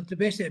DASA,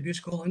 Domestic Abuse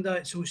Scotland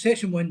Act. So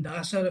Section 1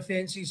 DASA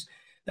offences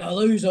that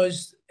allows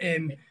us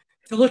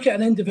to look at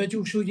an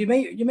individual. So you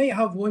might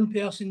have one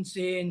person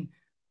saying,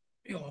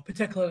 you know, a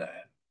particular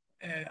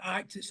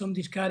act that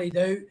somebody's carried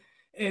out.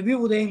 We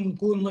will then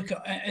go and look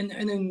at, and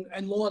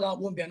in law that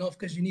won't be enough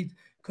because you need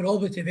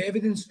corroborative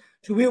evidence.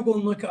 So we'll go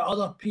and look at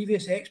other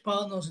previous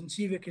ex-partners and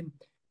see if we can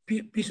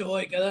piece it all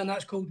together, and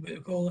that's called what we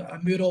call a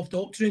Murov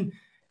doctrine,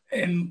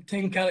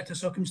 time, character,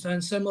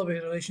 circumstance, similar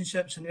with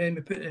relationships, and then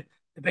we put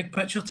big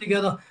picture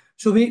together.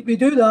 So we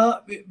do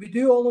that, we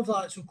do all of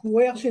that. So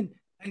coercion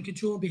and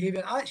controlling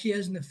behaviour actually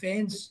is an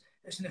offence.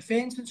 It's an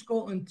offence in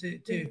Scotland to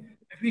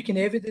if we can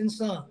evidence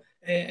that,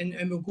 and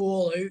we'll go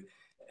all out.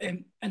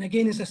 And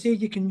again, as I say,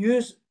 you can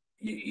use,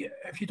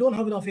 if you don't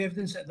have enough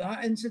evidence at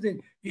that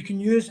incident, you can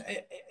use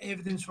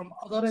evidence from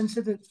other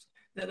incidents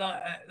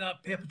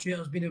that perpetrator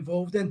has been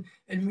involved in,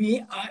 and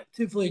we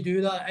actively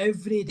do that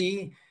every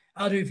day.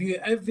 I review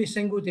every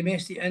single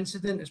domestic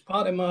incident as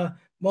part of my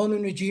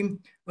morning regime,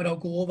 where I'll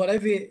go over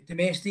every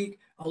domestic.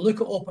 I'll look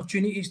at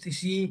opportunities to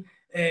see,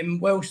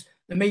 whilst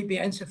there might be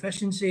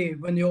insufficiency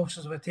when the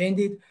officers have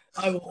attended,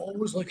 I will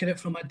always look at it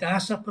from a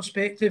DASA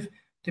perspective,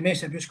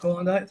 Domestic Abuse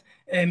Scotland Act,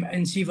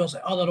 and see if there's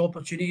other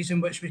opportunities in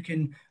which we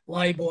can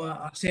libel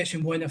a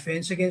Section 1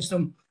 offence against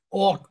them,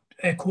 or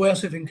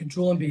coercive and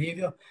controlling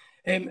behaviour.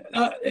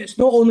 It's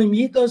not only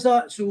me that does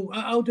that, so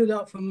I'll do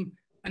that from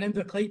an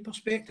Inverclyde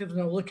perspective, and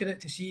I'll look at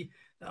it to see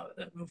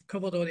that we've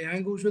covered all the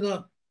angles with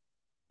that.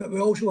 But we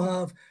also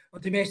have a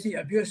domestic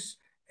abuse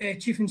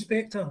chief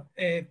inspector,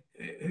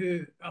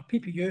 who a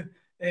PPU,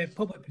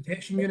 Public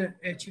Protection Unit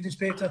chief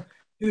inspector,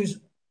 who is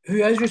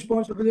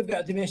responsible. They've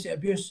got a domestic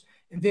abuse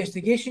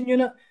investigation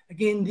unit.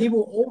 Again, they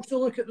will also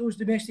look at those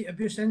domestic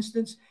abuse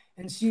incidents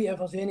and see if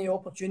there's any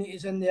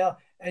opportunities in there,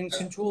 and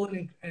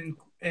controlling and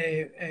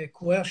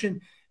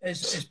coercion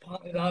is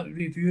part of that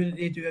review that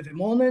they do every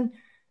morning.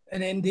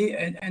 And then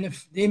and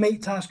if they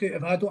might task out,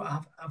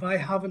 if I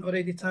haven't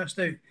already tasked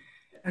out.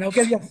 And I'll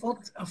give you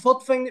a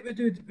third thing that we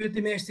do with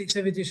domestic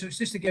activity. So it's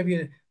just to give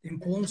you the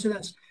importance of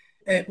this.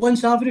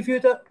 Once I've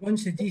reviewed it,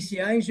 once the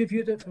DCI's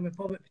reviewed it from the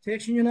Public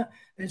Protection Unit,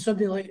 then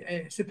somebody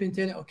like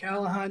Superintendent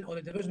O'Callaghan or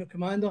the Divisional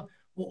Commander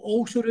will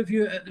also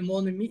review it at the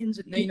morning meetings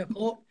at 9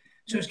 o'clock.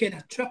 So it's getting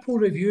a triple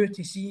review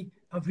to see,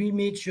 have we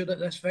made sure that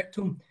this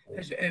victim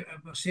has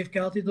we've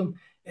safeguarded them.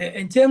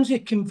 In terms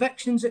of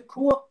convictions at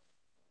court,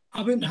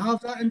 I wouldn't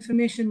have that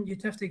information.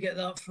 You'd have to get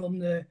that from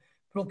the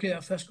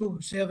Procurator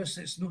Fiscal Service.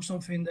 It's not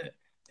something that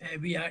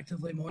we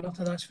actively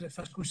monitor. That's for the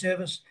Fiscal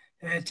Service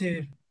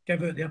to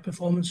give out their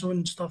performance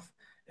on stuff.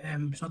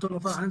 So I don't know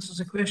if that answers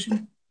the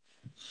question.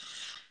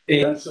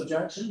 Councillor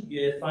Jackson?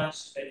 Yeah,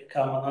 thanks,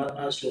 Cameron.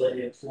 That's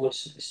really helpful.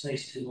 It's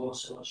nice to know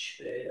so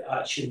much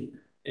action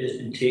has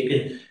been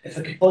taken. If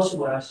I could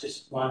possibly ask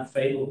just one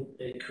final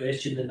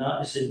question, and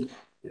that is in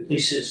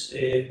Lisa's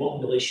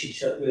working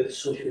relationship with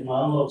social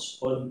landlords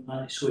on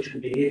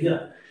antisocial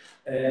behaviour.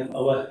 I'm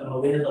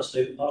aware there's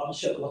now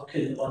partnership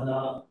working on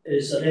that.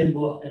 Is there any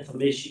more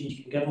information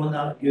you can give on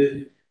that? Are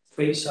you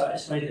quite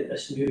satisfied that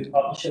this new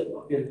partnership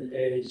working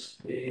is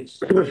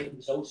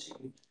results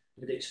you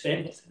would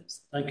expect?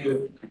 Thank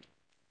you.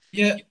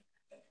 Yeah.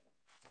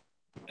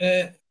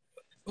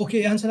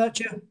 Okay, answer that,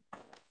 Chair.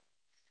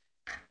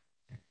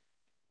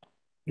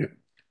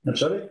 I'm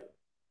sorry?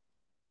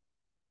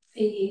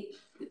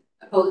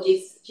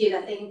 Apologies, Chair.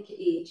 I think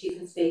Chief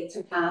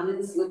Inspector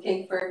Cameron's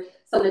looking for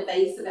some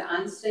advice about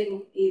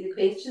answering the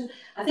question.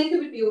 I think it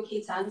would be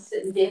okay to answer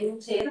it in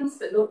general terms,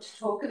 but not to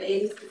talk about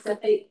any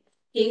specific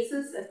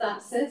cases, if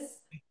that's it.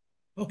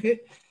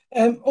 Okay.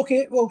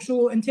 Okay, well,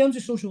 so in terms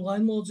of social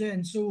landlords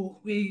then, so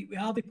we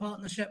have a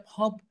partnership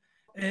hub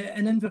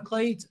in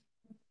Inverclyde,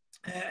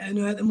 and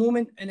at the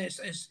moment, and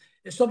it's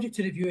subject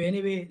to review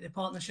anyway, the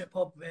partnership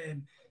hub,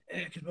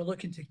 because we're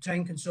looking to try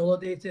and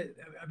consolidate it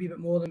a wee bit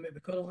more than what we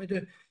currently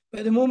do. But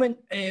at the moment,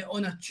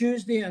 on a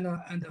Tuesday and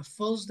a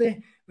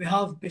Thursday, we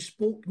have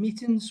bespoke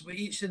meetings with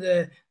each of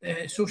the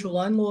social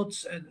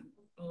landlords,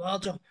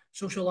 larger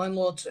social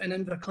landlords in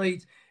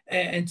Inverclyde,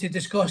 and to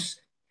discuss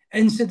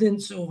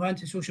incidents of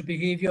antisocial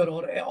behaviour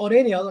or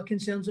any other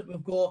concerns that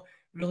we've got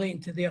relating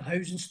to their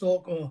housing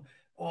stock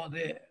or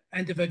the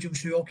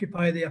individuals who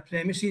occupy their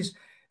premises.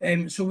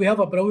 So we have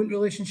a brilliant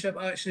relationship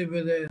actually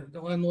with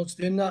the landlords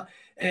doing that,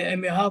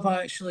 and we have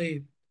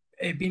actually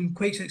been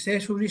quite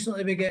successful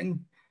recently by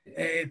getting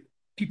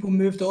people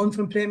moved on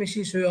from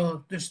premises who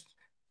are just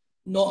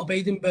not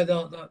abiding by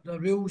the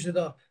rules of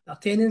their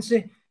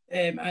tenancy,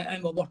 and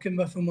we're working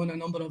with them on a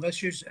number of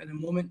issues at the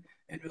moment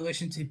in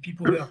relation to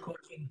people who are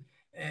causing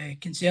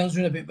concerns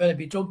about whether it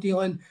be drug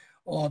dealing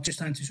or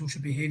just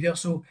antisocial behaviour.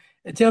 So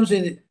in terms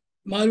of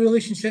my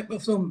relationship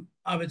with them,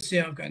 I would say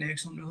I've got an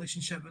excellent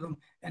relationship with them,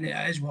 and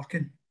it is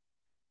working.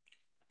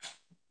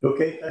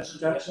 Okay,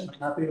 Councillor Jackson,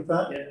 happy with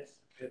that?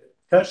 Yeah.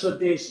 Councillor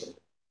Daisley?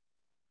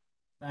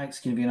 Thanks,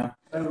 Convener.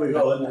 How we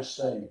got on this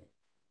time?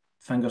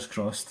 Fingers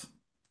crossed.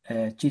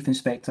 Chief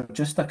Inspector,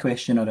 just a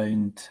question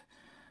around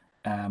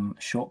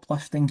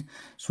shoplifting.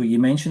 So you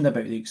mentioned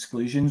about the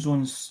exclusion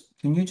zones.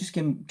 Can you just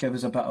give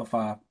us a bit of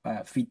a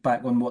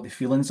feedback on what the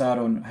feelings are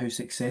on how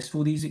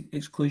successful these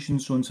exclusion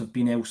zones have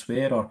been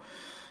elsewhere, or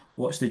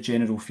what's the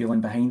general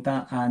feeling behind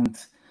that? And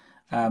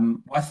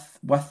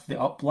with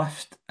the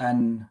uplift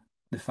in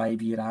the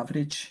 5-year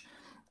average,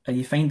 are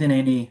you finding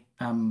any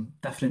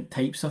different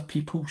types of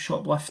people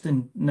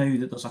shoplifting now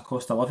that there's a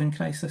cost of living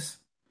crisis?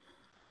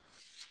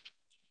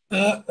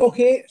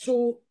 Okay,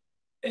 so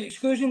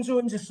exclusion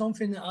zones is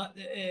something that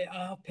I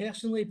have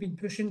personally been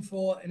pushing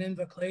for in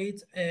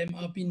Inverclyde.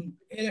 I've been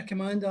area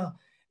commander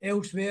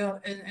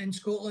elsewhere in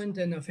Scotland,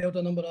 and I've held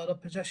a number of other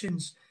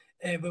positions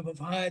where we've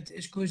had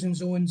exclusion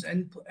zones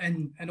in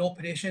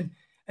operation,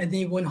 and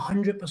they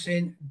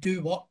 100%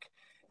 do work.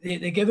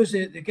 They give us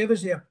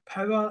the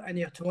power and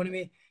the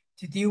autonomy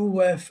to deal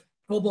with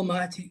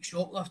problematic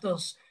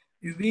shoplifters.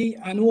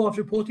 I know I've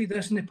reported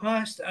this in the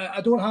past.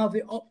 I don't have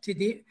the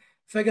up-to-date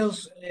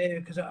figures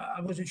because I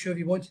wasn't sure if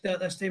you wanted that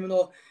this time or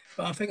not,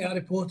 but I think I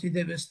reported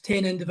it was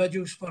 10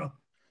 individuals for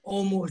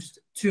almost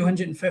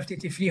 250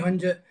 to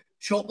 300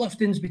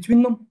 shopliftings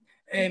between them.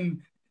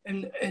 And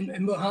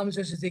what happens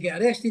is they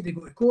get arrested, they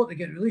go to court, they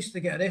get released, they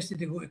get arrested,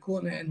 they go to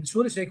court, and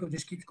so the cycle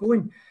just keeps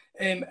going.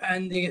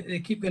 And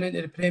they keep going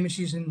into the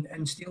premises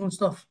and stealing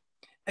stuff.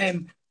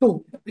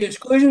 So the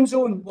exclusion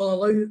zone will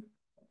allow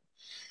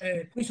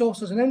police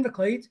officers in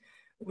Inverclyde,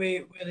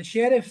 where the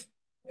sheriff,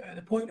 at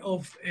the point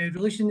of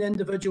releasing the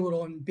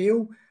individual on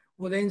bail,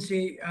 will then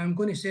say, I'm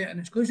going to set an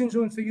exclusion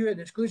zone for you, and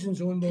the exclusion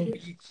zone will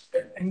be,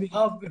 and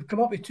we've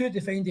come up with two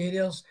defined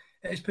areas.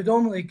 It's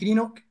predominantly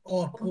Greenock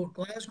or Port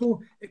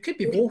Glasgow. It could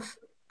be both,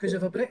 because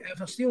if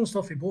I'm stealing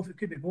stuff for both, it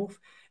could be both.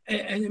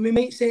 And we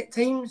might set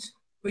times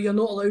where you're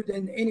not allowed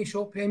in any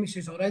shop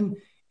premises or in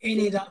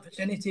any of that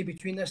vicinity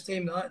between this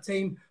time and that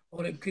time,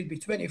 or it could be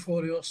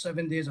 24 hours,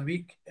 7 days a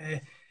week.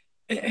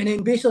 And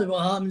then basically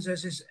what happens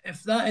is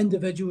if that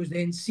individual is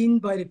then seen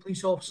by the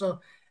police officer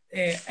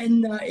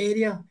in that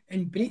area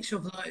in breach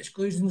of that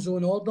exclusion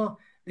zone order,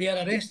 they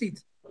are arrested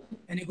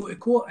and they go to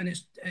court, and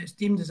it's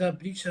deemed as a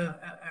breach of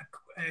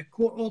a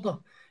court order.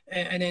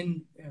 And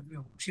then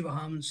we'll see what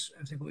happens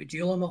if they go to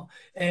jail or not.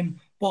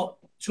 But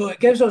so it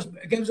gives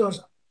us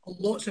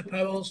lots of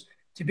powers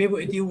to be able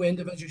to deal with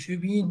individuals who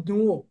we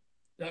know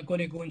that are going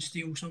to go and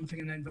steal something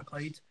in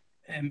Inverclyde.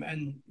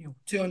 And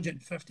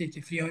 250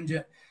 to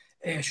 300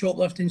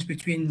 shopliftings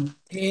between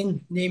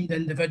 10 named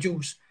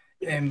individuals.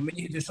 We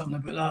need to do something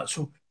about that.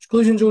 So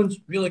exclusion zones,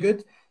 really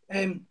good.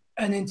 And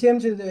in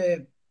terms of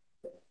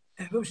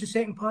what was the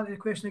second part of the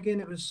question again?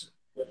 It was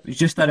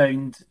just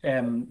around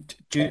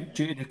due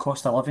to the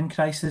cost of living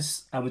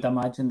crisis. I would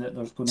imagine that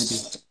there's going to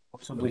be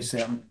possibly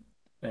certain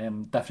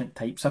different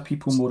types of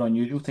people, more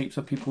unusual types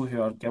of people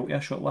who are guilty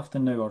of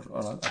shoplifting now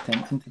or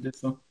attempting to do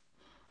so.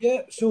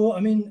 Yeah, so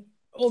I mean,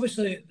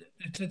 obviously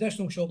the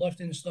traditional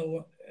shoplifting is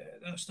still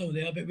that's still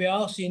there, but we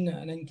are seeing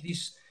an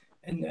increase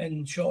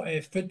in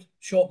food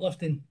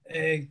shoplifting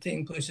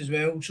taking place as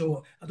well.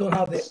 So I don't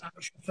have the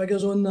actual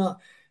figures on that,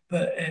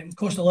 but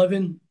cost of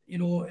living,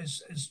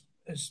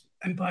 is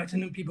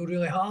impacting on people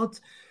really hard.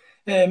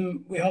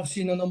 We have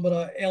seen a number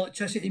of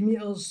electricity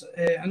meters.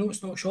 I know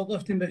it's not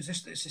shoplifting, but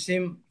it's the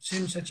same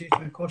situation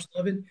with cost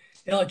of living.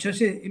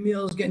 Electricity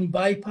meters getting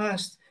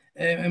bypassed,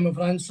 and we've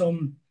run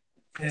some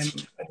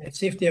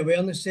safety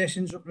awareness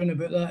sessions running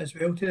about that as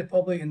well to the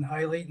public, and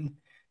highlighting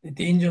the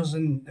dangers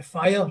and the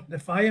fire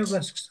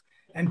risks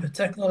in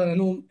particular.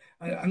 And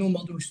I know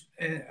Murdo's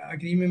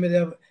agreeing with me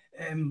there.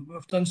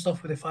 We've done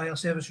stuff with the fire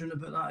service running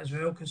about that as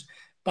well, because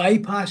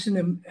bypassing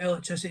the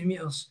electricity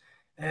meters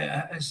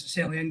has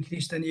certainly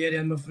increased in the area,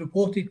 and we've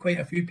reported quite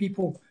a few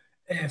people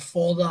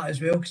for that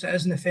as well, because it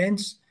is an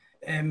offence.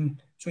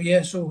 So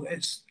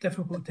it's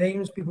difficult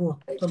times. People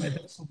are turning to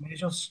difficult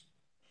measures.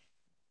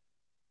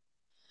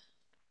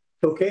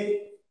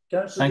 Okay,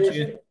 Councillor Thank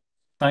Mason. you.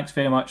 Thanks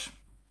very much.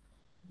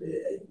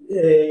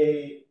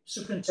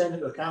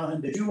 Superintendent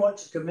O'Callaghan, did you want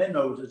to come in,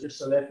 or was it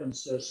just a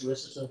reference to a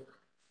solicitor?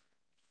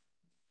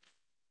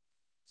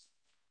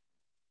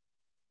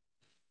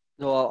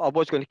 No, I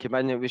was going to come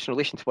in. It was in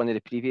relation to one of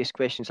the previous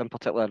questions, in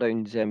particular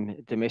around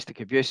domestic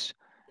abuse.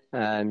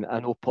 I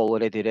know Paul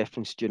already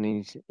referenced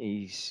during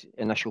his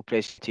initial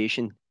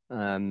presentation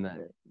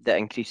the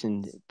increase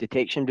in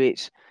detection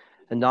rates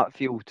in that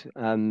field.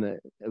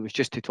 It was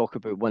just to talk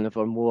about one of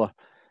our more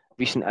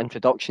recent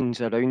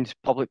introductions around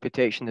public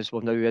protection, as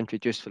we've now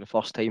introduced for the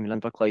first time in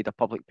Inverclyde a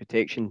public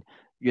protection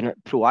unit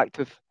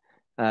proactive.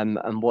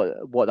 And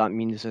what that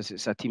means is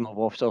it's a team of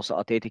officers that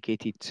are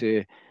dedicated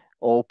to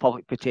all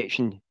public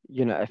protection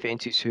unit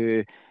offences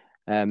who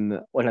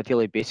on a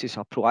daily basis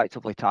are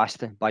proactively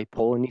tasked by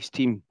Paul and his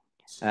team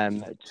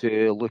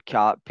to look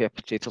at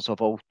perpetrators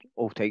of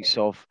all types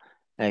of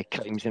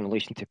crimes in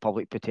relation to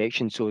public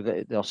protection. So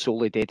that they're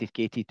solely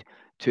dedicated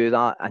to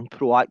that and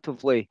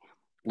proactively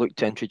look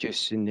to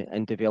introduce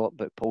and develop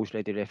what Paul's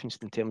already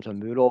referenced in terms of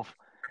MUROV.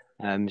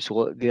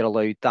 So they're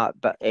allowed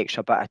that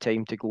extra bit of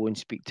time to go and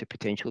speak to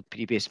potential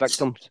previous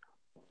victims.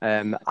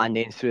 And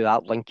then through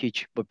that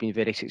linkage, we've been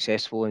very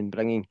successful in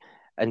bringing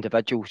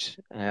individuals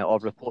or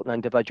reporting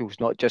individuals,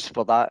 not just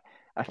for that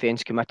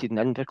offence committed in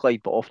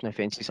Inverclyde, but often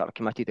offences that are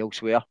committed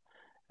elsewhere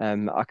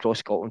across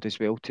Scotland as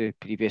well, to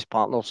previous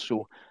partners.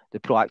 So the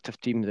proactive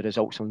team, the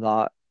results on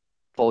that,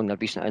 following the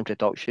recent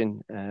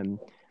introduction,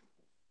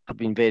 have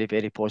been very,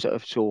 very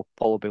positive. So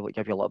Paul will be able to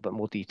give you a little bit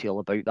more detail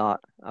about that,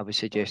 I would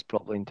suggest,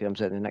 probably in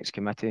terms of the next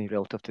committee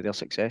relative to their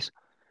success.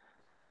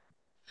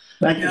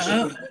 Thank you.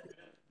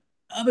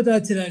 I would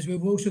add to that, as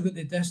we've also got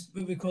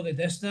what we call the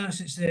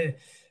distash. It's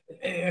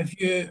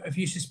if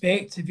you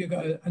suspect, if you've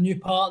got a new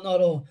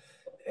partner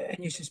and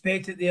you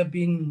suspect that they're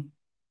being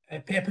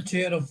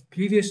perpetrator of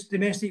previous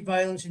domestic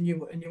violence and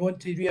you want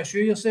to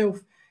reassure yourself,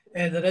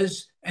 there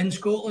is in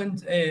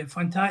Scotland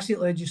fantastic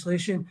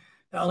legislation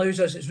that allows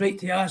us, it's right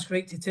to ask,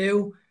 right to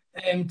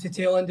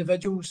tell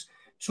individuals,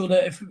 so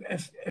that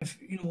if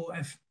you know,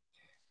 if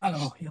I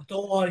don't know, your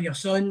daughter, your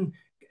son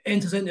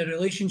enters into a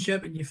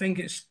relationship and you think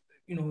it's,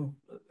 you know,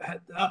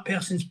 that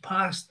person's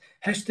past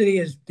history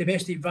is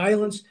domestic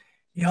violence,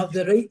 you have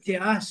the right to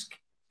ask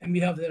and we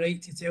have the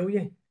right to tell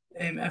you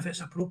if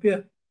it's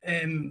appropriate.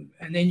 And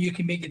then you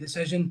can make a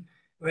decision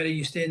whether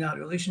you stay in that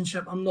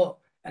relationship or not.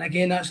 And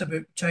again, that's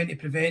about trying to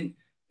prevent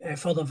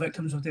further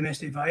victims of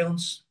domestic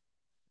violence.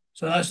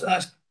 So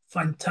that's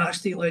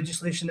fantastic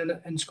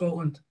legislation in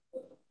Scotland.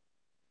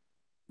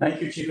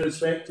 Thank you, Chief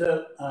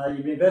Inspector.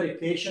 You've been very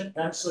patient.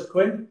 Councillor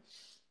Quinn.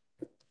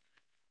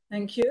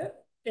 Thank you.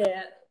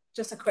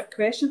 Just a quick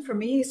question for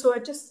me. So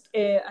I'd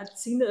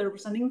seen that there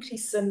was an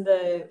increase in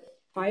the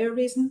fire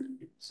raising.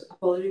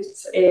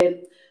 Apologies.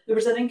 There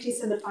was an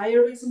increase in the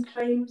fire raising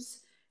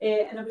crimes,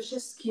 and I was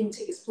just keen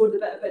to explore a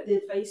bit about the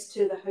advice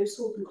to the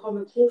household and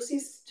common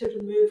closes to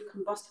remove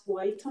combustible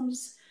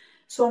items.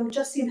 So I'm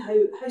just seeing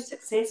how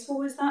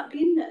successful has that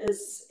been?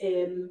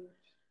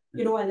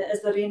 You know, and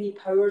is there any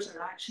powers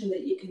or action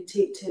that you can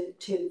take to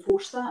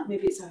enforce that?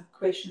 Maybe it's a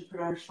question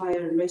for our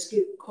fire and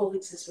rescue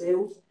colleagues as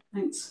well.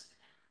 Thanks.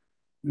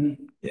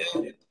 Yeah.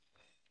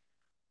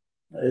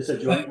 It's a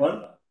joint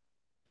one.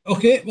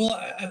 Okay,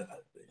 well,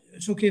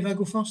 it's okay if I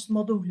go first,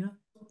 Murdo, yeah?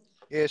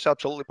 Yes,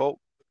 absolutely, Paul.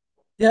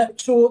 Yeah,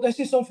 so this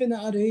is something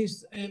that I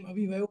raised a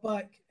wee while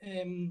back.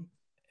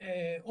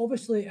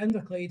 Obviously,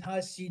 Inverclyde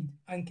has seen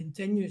and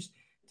continues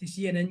to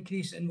see an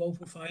increase in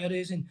willful fire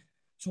raising.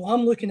 So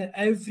I'm looking at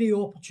every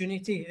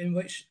opportunity in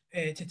which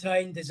to try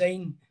and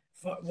design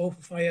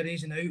willful fire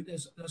raising out.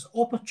 There's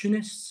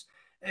opportunists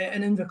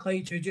in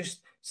Inverclyde who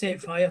just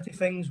set fire to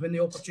things when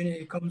the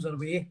opportunity comes their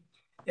way.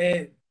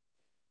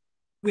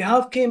 We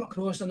have came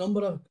across a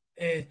number of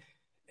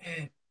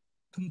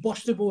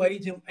combustible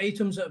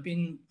items that have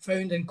been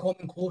found in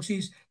common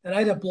closes. They're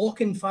either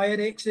blocking fire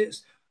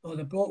exits or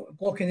they're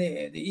blocking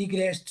the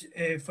egress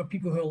for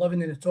people who are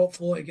living in the top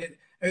floor to get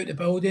out the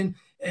building.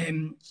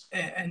 And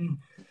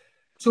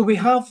so we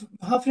have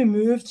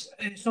removed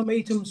some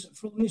items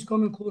from these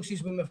common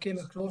closes when we've came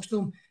across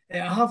them. I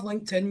have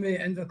linked in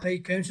with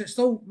Inverclyde Council. It's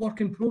still work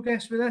in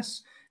progress with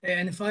this,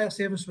 and the fire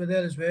service were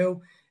there as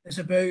well. It's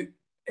about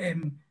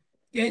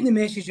getting the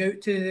message out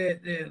to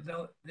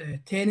the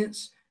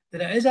tenants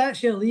that it is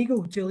actually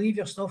illegal to leave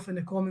your stuff in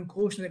the common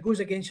close, and it goes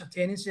against your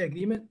tenancy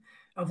agreement.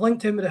 I've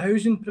linked in with the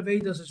housing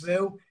providers as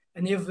well,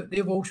 and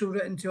they've also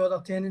written to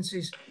other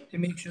tenancies to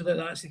make sure that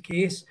that's the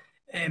case.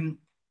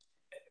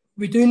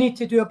 We do need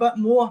to do a bit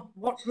more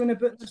work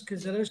about this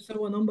because there is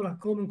still a number of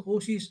common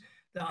closes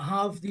that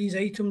have these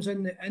items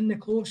in the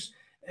close.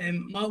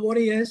 My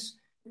worry is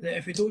that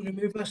if we don't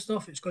remove this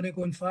stuff, it's going to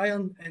go on fire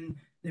and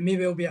there may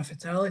well be a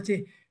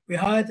fatality. We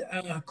had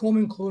a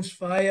common close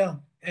fire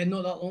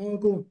not that long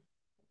ago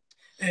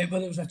where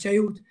there was a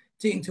child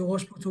taken to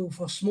hospital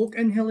for smoke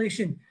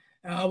inhalation.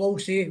 I will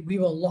say we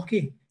were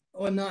lucky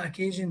on that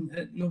occasion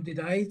that nobody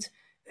died.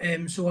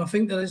 So I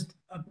think there is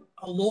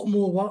a lot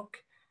more work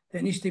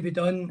that needs to be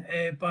done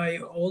by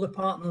all the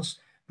partners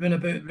round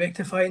about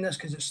rectifying this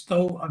because it's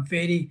still a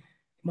very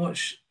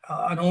much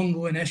an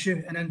ongoing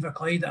issue in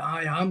Inverclyde that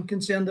I am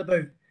concerned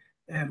about.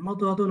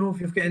 Murdo, I don't know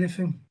if you've got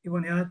anything you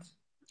want to add.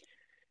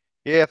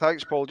 Yeah,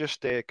 thanks, Paul.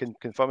 Just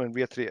confirm and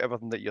reiterate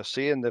everything that you're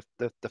saying.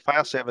 The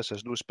fire service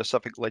has no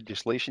specific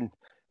legislation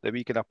that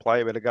we can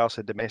apply with regards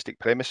to domestic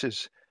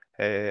premises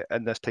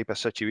in this type of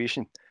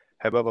situation.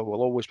 However,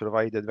 we'll always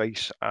provide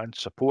advice and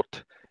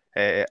support,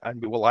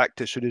 and we will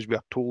act as soon as we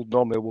are told.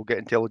 Normally, we'll get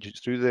intelligence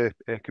through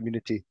the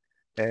community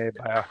by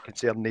a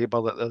concerned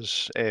neighbour that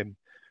there's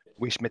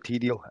waste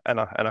material in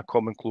a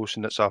common close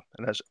and it's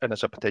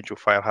a potential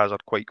fire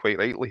hazard. Quite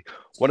rightly,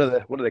 one of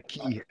the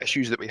key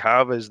issues that we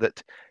have is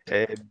that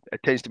it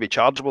tends to be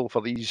chargeable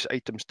for these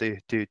items to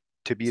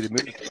be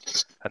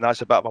removed, and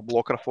that's a bit of a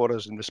blocker for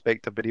us in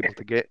respect of being able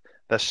to get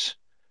this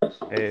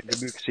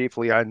removed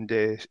safely and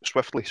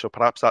swiftly. So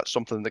perhaps that's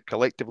something that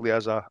collectively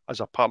as a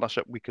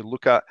partnership we can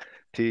look at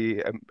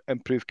to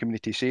improve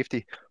community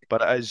safety.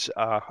 But it is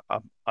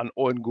an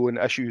ongoing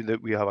issue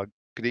that we have a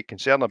great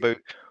concern about.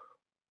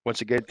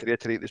 Once again, to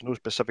reiterate, there's no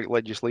specific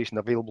legislation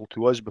available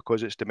to us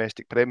because it's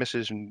domestic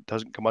premises and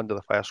doesn't come under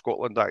the Fire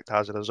Scotland Act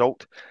as a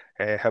result.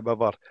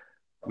 However,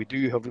 we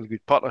do have a really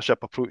good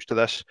partnership approach to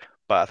this,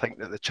 but I think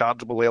that the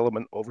chargeable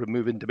element of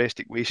removing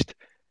domestic waste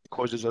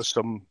causes us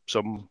some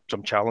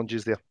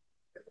challenges there.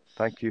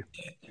 Thank you.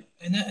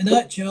 And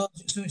that charge,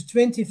 so it's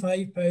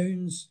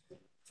 £25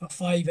 for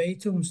 5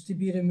 items to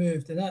be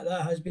removed, and that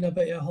has been a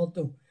bit of a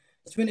hurdle.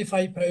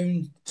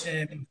 £25,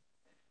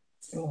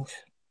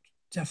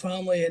 to a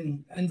family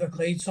in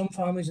Inverclyde, some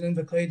families in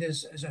Inverclyde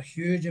is a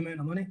huge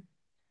amount of money.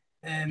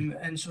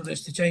 And so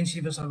it's to try and see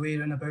if there's a way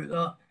around about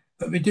that.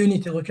 But we do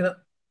need to look at it.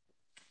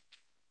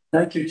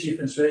 Thank you, Chief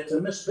Inspector.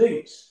 Ms.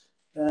 Biggs,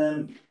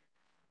 can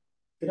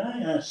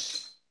I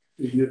ask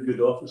your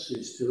good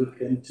offices to look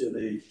into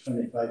the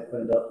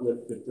 £25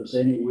 uplift if there's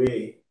any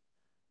way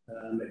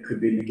It could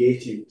be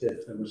negated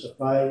if there was a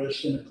fire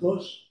risk in a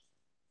close.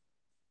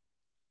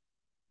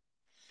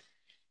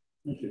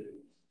 Thank you.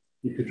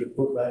 You could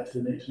report back to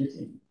the next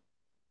meeting.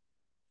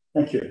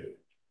 Thank you.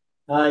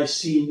 I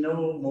see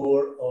no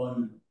more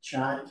on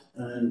chat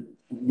and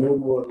no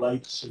more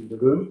lights in the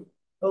room.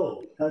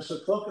 Oh,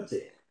 Councillor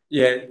Clockerty.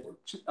 Yeah,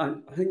 I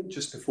think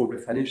just before we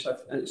finish,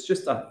 it's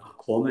just a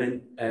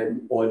comment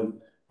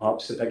on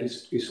perhaps the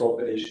biggest police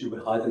operation we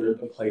had in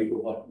Inverclyde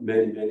over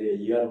many a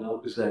year, and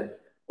that was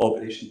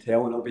Operation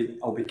Tell. And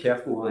I'll be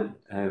careful,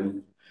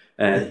 and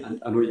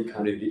I know you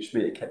can't reach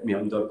me to kick me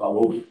under, but I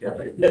will be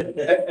careful.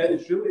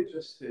 It's really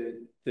just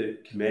to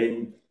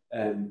commend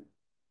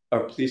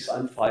our police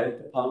and fire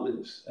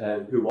departments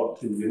who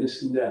worked in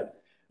unison there.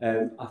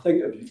 I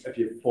think if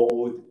you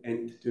followed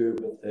into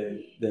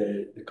with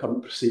the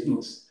current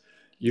proceedings,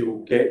 you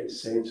will get the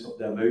sense of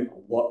the amount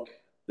of work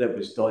that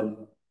was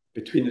done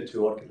between the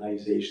two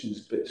organisations,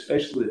 but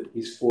especially the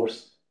police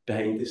force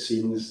behind the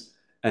scenes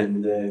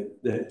and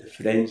the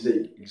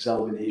forensic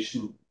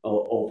examination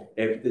of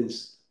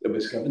evidence that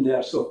was given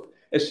there. So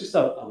it's just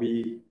a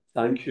wee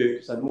thank you,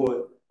 because I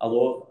know a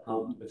lot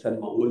happened within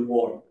my own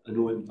ward, I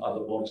know in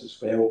other wards as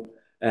well.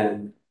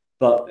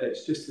 But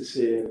it's just to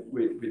say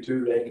we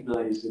do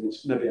recognise, and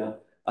it's maybe a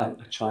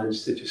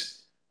chance to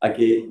just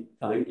again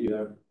thank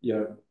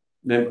your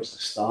members of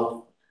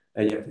staff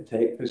and your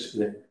detectives for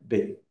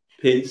the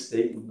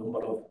painstaking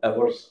number of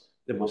hours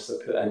they must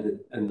have put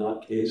in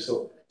that case.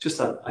 So just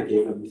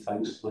again, a wee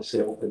thanks to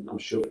myself, and I'm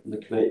sure from the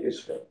committee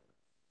as well.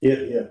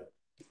 Yeah.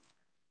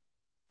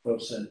 Well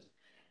said.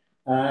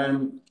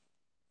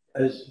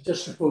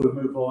 Just before we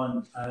move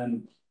on,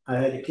 I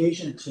had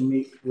occasion to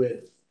meet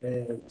with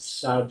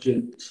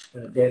Sergeant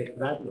Derek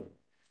Bradley,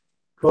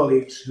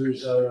 colleagues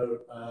who's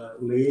our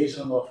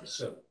liaison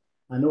officer.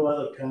 I know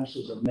other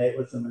councils have met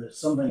with him, and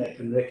it's something I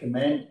can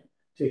recommend,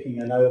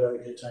 taking an hour out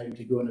of your time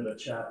to go and have a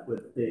chat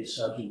with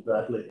Sergeant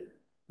Bradley,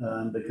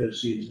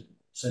 because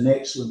it's an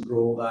excellent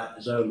role that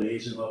as our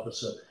liaison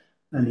officer,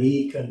 and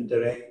he can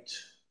direct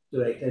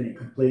any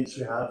complaints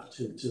we have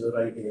to the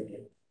right area.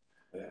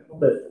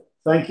 But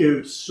thank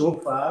you so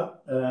far,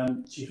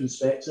 Chief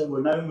Inspector.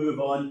 We'll now move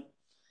on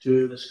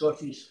to the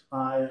Scottish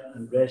Fire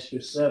and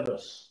Rescue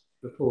Service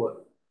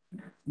report.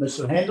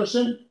 Mr.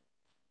 Henderson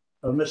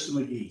or Mr.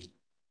 McGee?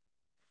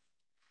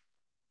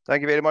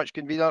 Thank you very much,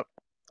 Convener.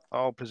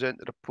 I'll present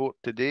the report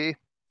today.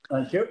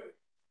 Thank you.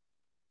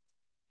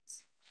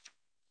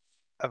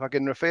 If I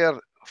can refer,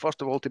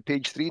 first of all, to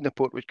page 3 in the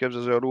report, which gives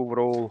us our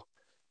overall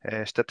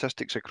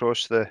statistics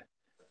across the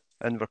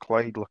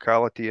Inverclyde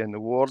locality and the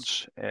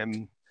wards.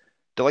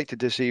 Delighted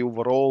to say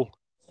overall,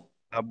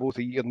 both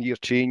a year-on-year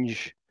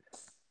change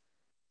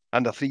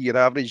and a 3-year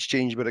average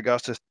change with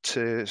regards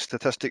to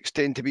statistics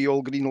tend to be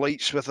all green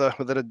lights with a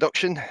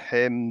reduction.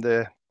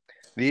 The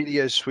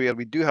areas where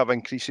we do have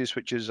increases,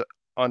 which is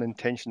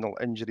unintentional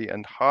injury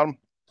and harm,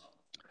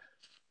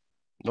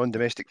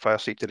 non-domestic fire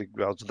safety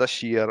regards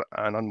this year,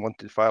 and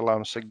unwanted fire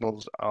alarm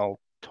signals. I'll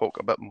talk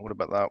a bit more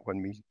about that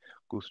when we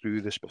go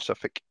through the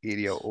specific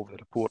area of the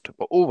report.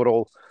 But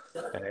overall,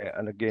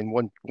 and again,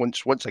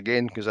 once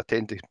again, because I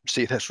tend to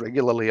say this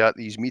regularly at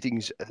these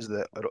meetings, is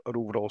that our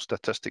overall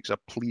statistics are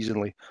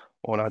pleasingly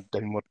on a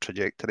downward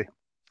trajectory.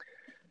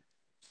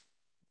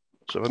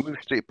 So if I move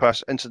straight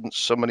past incident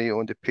summary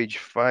onto page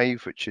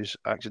 5, which is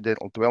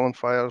accidental dwelling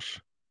fires.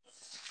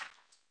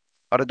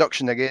 A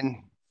reduction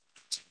again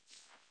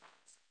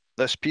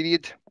this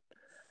period,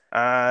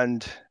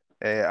 and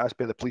as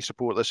per the police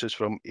report, this is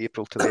from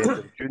April to the end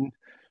of June.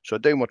 So a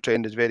downward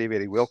trend is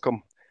very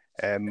welcome.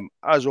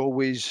 As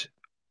always,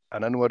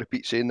 and I know I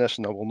repeat saying this,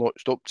 and I will not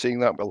stop saying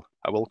that. Well,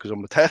 I will, because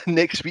I'm retiring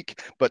next week.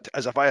 But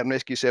as a fire and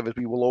rescue service,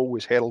 we will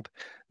always herald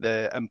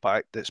the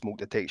impact that smoke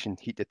detection,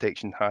 heat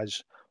detection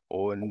has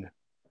on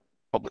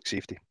public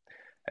safety.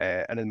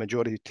 And in the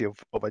majority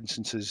of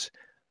instances,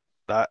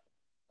 that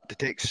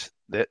detects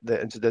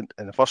the incident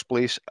in the first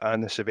place,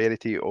 and the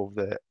severity of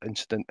the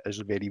incident is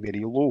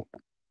very low.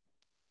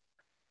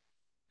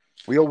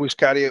 We always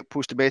carry out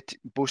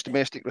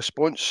post-domestic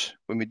response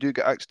when we do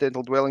get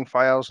accidental dwelling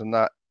fires, and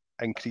that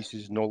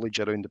increases knowledge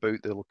around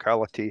about the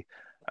locality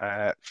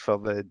for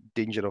the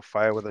danger of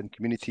fire within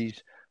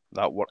communities.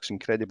 That works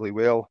incredibly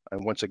well,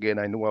 and once again,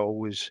 I know I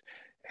always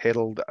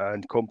herald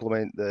and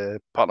compliment the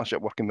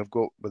partnership working we've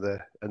got with the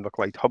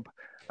Inverclyde Hub,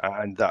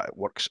 and that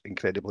works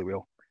incredibly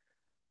well.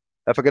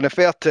 If I can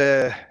refer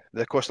to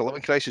the cost of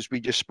living crisis we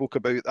just spoke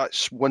about,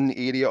 that's one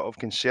area of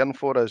concern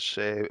for us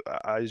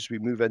as we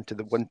move into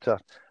the winter,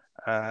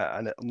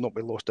 and it will not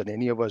be lost on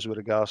any of us with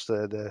regards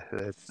to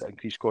the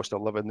increased cost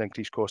of living, the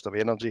increased cost of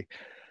energy.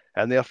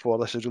 And therefore,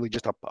 this is really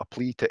just a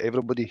plea to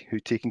everybody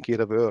who's taking care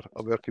of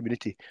our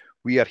community.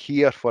 We are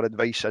here for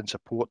advice and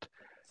support.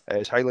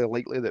 It's highly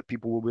likely that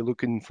people will be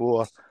looking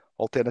for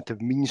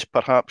alternative means,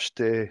 perhaps,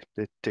 to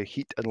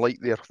heat and light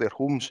their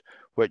homes,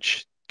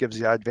 which gives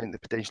the advent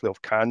potentially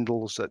of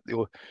candles, that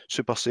the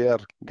super serre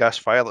gas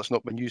fire that's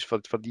not been used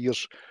for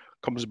years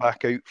comes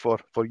back out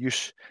for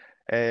use.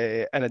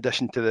 in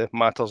addition to the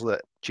matters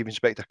that Chief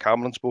Inspector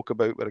Cameron spoke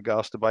about with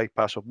regards to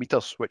bypass of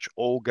meters, which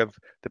all give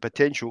the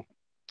potential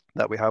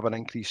that we have an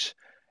increase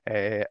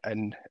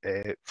in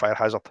fire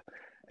hazard.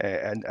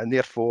 And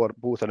therefore,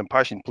 both an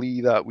impassioned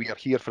plea that we are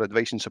here for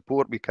advice and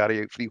support. We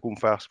carry out free home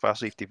fire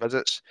safety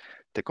visits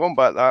to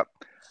combat that.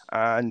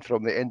 And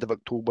from the end of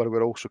October,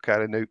 we're also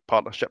carrying out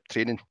partnership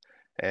training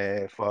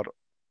for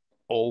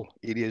all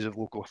areas of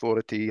local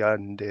authority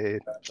and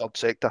third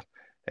sector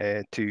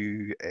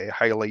to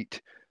highlight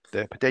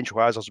the potential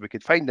hazards we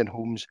could find in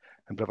homes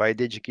and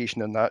provide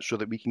education on that so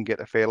that we can get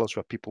referrals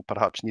where people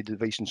perhaps need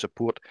advice and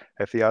support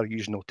if they are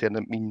using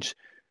alternate means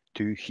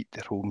to heat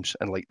their homes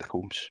and light their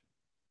homes.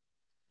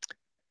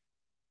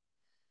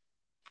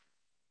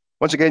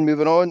 Once again,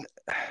 moving on,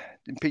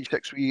 in page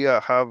 6 we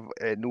have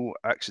no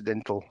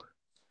accidental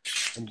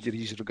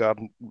injuries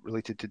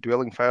related to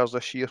dwelling fires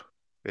this year.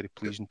 Very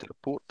pleasing to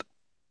report.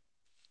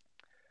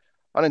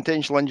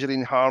 Unintentional injury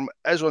and harm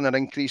is on an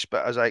increase,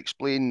 but as I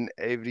explain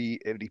every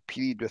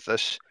period with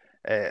this,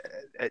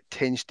 it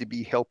tends to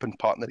be helping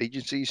partner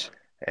agencies,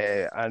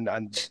 and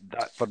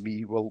that for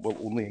me will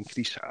only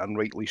increase, and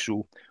rightly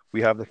so.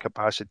 We have the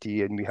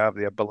capacity and we have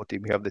the ability,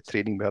 we have the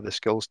training, we have the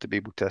skills to be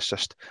able to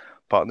assist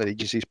partner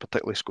agencies,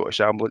 particularly Scottish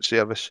Ambulance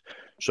Service.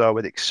 So I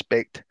would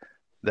expect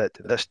that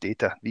this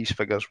data, these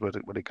figures with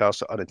regards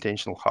to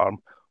unintentional harm,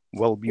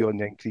 will be on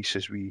the increase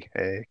as we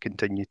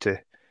continue to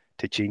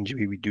change the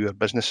way we do our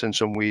business in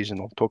some ways.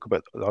 And I'll talk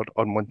about our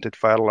unwanted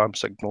fire alarm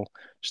signal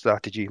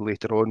strategy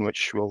later on,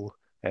 which will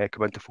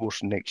come into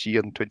force next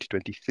year in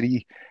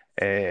 2023,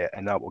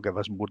 and that will give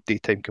us more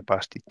daytime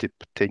capacity to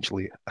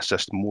potentially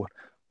assist more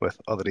with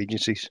other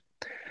agencies.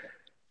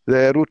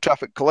 The road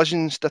traffic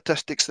collision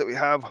statistics that we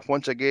have,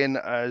 once again,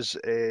 as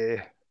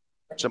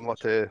similar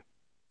to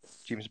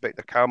Chief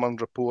Inspector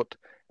Cameron's report,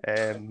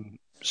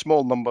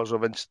 small numbers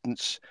of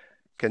incidents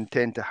can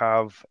tend to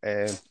have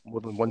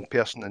more than one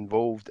person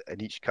involved in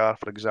each car,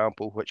 for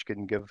example, which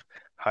can give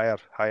higher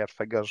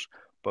figures,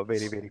 but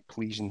very, very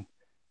pleasing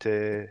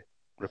to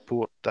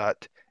report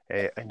that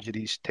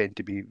injuries tend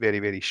to be very,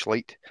 very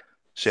slight,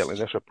 certainly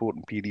in this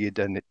reporting period,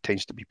 and it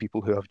tends to be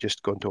people who have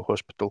just gone to a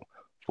hospital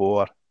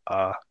for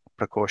a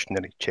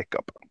precautionary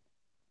checkup.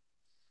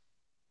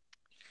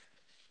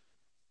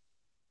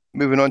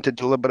 Moving on to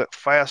deliberate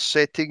fire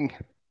setting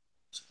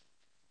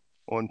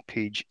on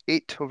page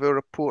 8 of our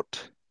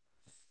report.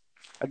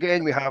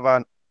 Again, we have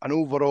an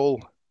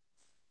overall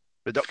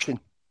reduction.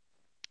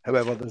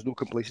 However, there's no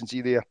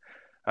complacency there.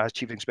 As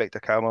Chief Inspector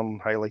Cameron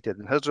highlighted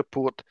in his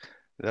report,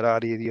 there are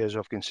areas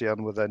of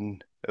concern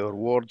within our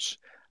wards,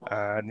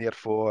 and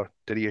therefore,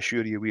 to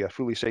reassure you, we are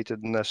fully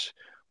sighted in this.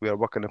 We are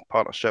working in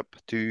partnership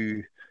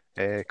to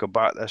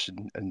combat this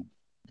and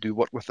do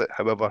work with it.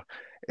 However,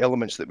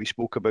 elements that we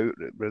spoke about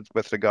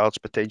with regards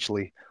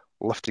potentially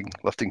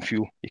lifting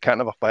fuel. You can't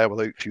have a fire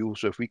without fuel,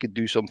 so if we could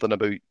do something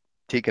about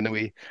taking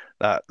away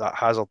that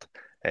hazard,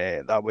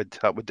 that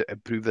would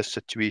improve this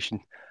situation.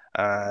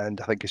 And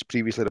I think, as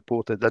previously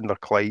reported,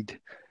 Inverclyde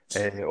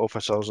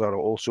officers are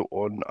also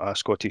on a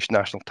Scottish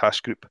National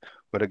Task Group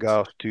with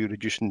regard to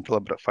reducing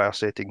deliberate fire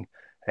setting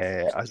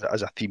as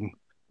a theme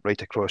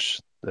right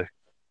across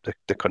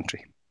the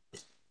country.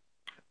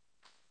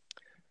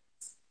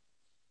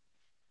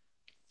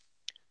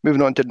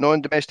 Moving on to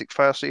non-domestic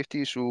fire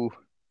safety, so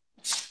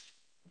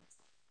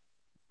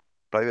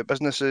private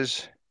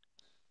businesses.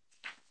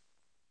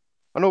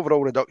 An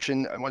overall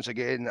reduction, and once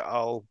again,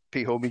 I'll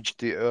pay homage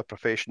to our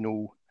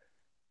professional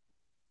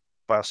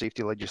fire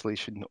safety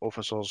legislation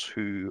officers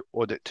who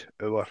audit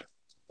our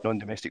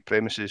non-domestic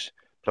premises,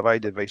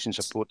 provide advice and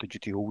support to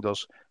duty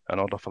holders in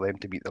order for them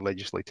to meet their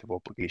legislative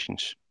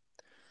obligations.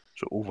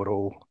 So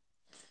overall,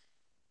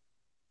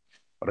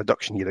 a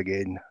reduction here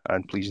again,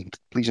 and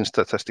pleasing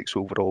statistics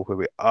overall, where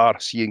we are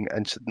seeing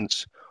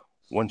incidents.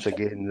 Once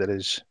again, it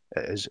is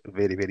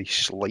very, very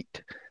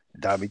slight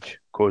damage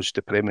caused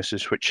to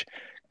premises, which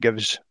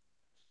gives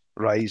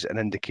rise an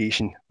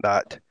indication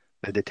that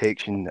the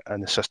detection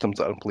and the systems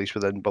that are in place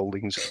within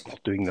buildings are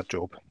doing their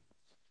job.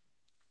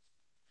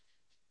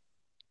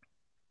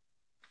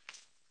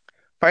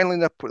 Finally,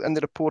 in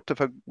the report,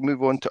 if I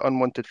move on to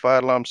unwanted fire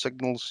alarm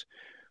signals,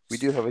 we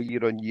do have a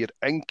year-on-year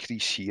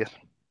increase here,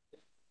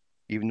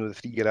 even though the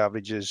 3-year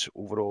average is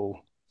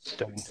overall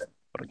down,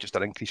 or just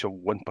an increase of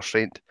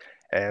 1%.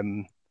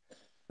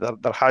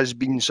 There has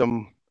been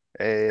some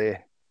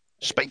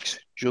spikes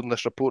during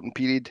this reporting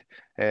period,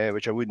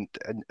 which I wouldn't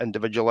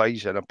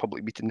individualise in a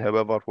public meeting.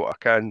 However, what I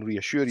can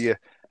reassure you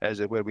is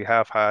that where we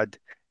have had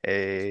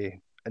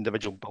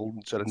individual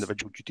buildings or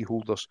individual duty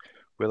holders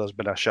where there's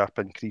been a sharp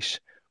increase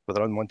with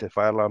our unwanted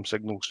fire alarm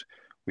signals,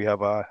 we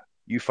have a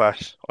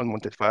UFAS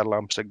unwanted fire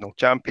alarm signal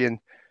champion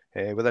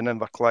within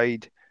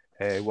Inverclyde,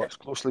 works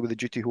closely with the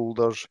duty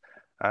holders,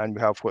 and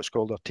we have what's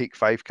called our Take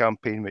 5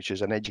 campaign, which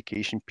is an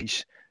education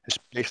piece,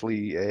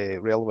 especially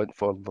relevant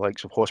for the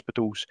likes of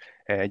hospitals,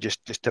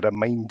 just to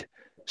remind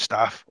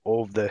staff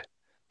of the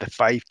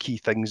 5 key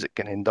things that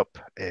can end up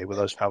with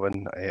us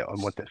having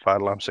unwanted fire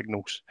alarm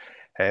signals.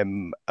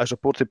 As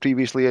reported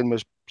previously and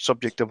was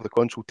subject of the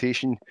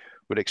consultation,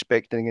 We're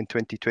expecting in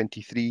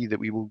 2023 that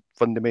we will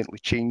fundamentally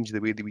change the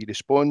way that we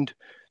respond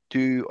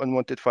to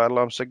unwanted fire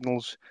alarm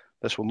signals.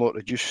 This will not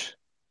reduce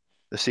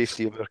the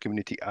safety of our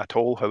community at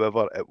all.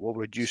 However, it will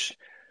reduce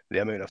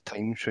the amount of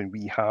times when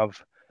we have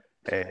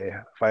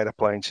fire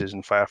appliances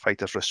and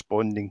firefighters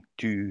responding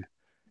to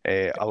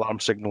alarm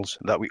signals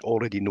that we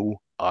already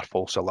know are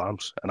false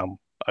alarms. And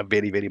I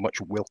very, very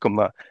much welcome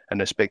that in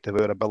respect of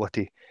our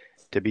ability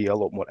to be a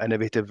lot more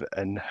innovative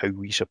in how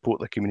we support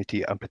the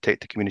community and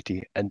protect the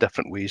community in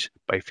different ways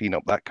by freeing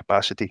up that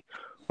capacity,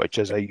 which,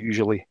 as I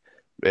usually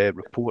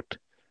report,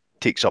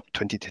 takes up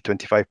 20 to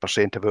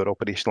 25% of our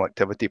operational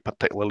activity,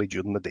 particularly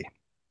during the day.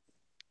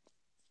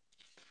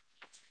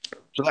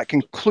 So that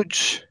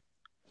concludes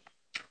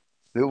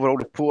the overall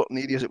report and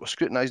the areas that were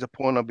scrutinised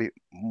upon. I'll be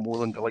more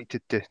than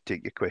delighted to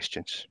take your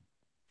questions.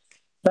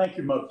 Thank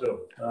you,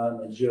 Murdo.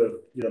 As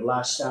your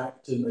last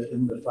act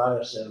in the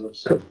fire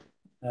service.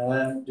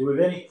 Do we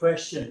have any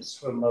questions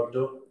for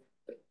Murdo?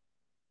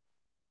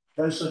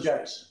 Councillor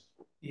Jackson.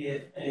 Yeah,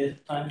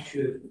 thank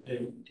you,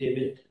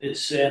 David.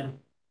 It's I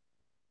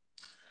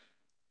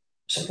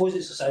suppose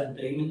it's a sad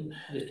indictment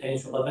at the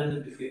times we live in,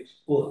 with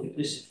both the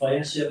police and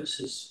fire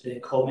services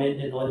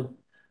commenting on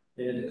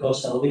the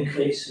cost of living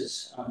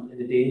crisis and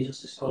the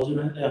dangers it's causing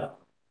out there.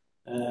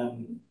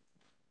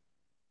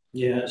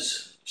 Yeah,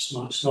 it's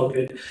not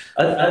good.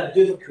 I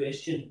do have a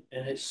question,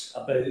 and it's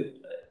about.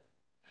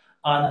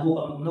 And I hope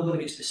I'm not going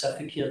to get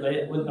specific here,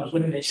 right? I'm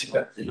going to mention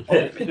it.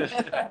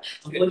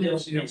 I'm going to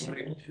also mention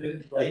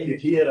it. I could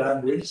hear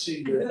Anne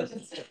wincing.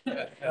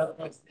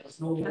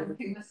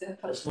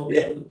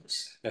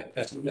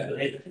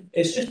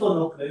 It's just on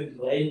Knockmount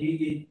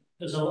Glen.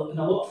 There's a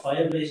lot of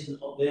fire raising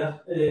up there,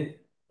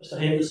 Mr.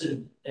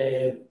 Henderson.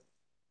 And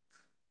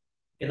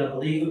I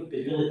believe it would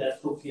be really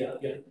difficult for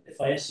the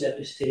fire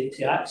service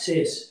to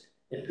access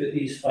and put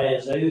these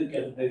fires out,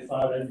 given how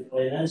far in the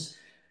Glen is.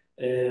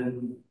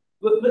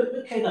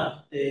 What kind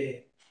of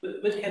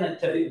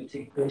activity would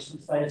take place in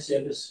the fire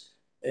service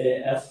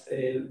if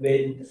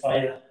when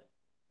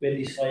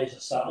these fires are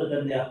started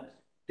in there?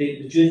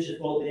 The Jews just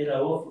block the area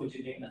off, would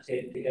you make an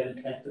attempt to get in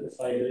contact with the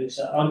fire out?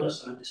 So I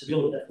understand it's a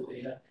really difficult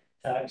area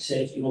to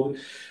access. We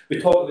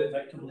talk about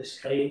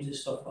victimless crimes and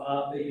stuff like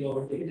that,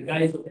 but the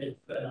guys have been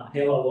putting a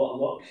hell of a lot of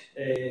work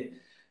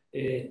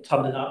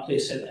turning that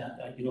place into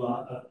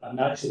a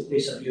natural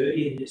place of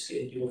beauty, and it's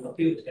for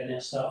people to get in there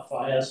and start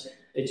fires,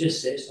 it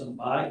just sets them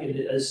back, and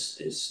to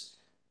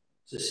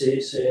say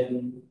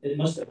it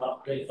must have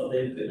happened right for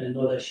them putting in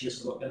all this years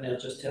of work in there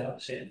just to have a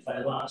set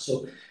fire like that.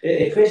 So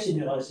the question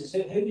you ask is how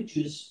would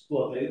you go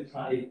about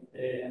trying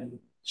to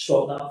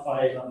stop that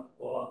fire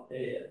or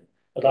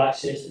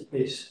access the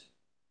place?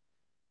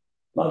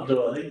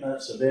 Murdo, I think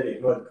that's a very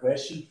good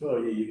question for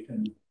you.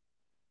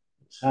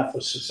 It's half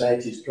of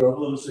society's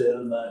problems there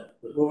and that.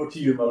 But over to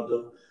you,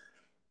 Murdo.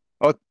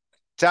 Well,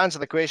 to answer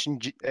the question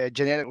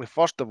generically,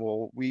 first of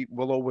all, we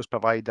will always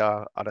provide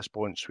a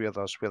response where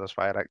there's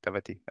fire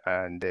activity,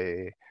 and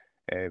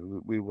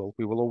we will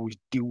always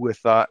deal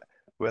with that,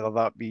 whether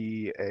that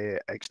be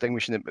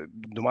extinguishing it.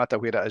 No matter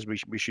where it is,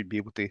 we should be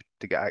able to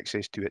get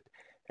access to it.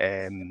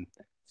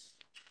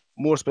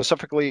 More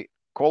specifically,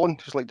 Colin,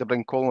 just like to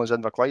bring Colin as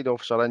Inverclyde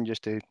officer in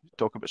just to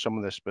talk about some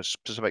of the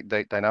specific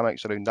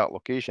dynamics around that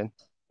location.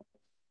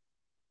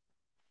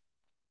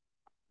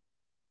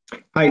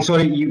 Hi,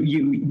 sorry,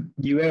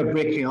 you were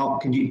breaking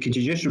up. Could you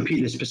just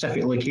repeat the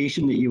specific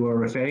location that you were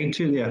referring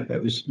to there?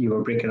 You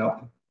were breaking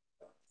up.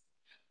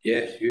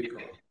 Yes, you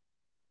go.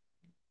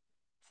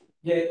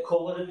 Yeah,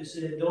 Colin, it was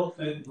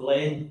Knockmount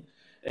Glen.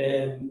 We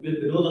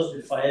know there's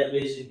been fire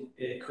raising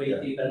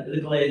quite deep into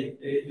the Glen,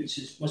 which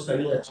must be a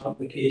really tough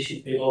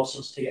application for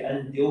officers to get in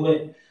and deal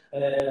with. I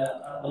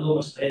know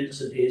Mr.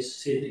 Henderson has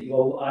said that you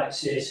all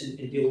access and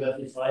deal with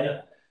every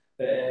fire.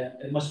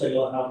 It must be a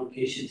really hard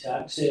location to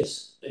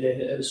access.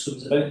 It was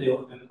about the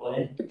Knockmount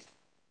Glen.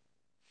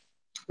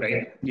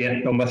 Right,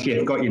 yeah, I'm with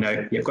you. I've got you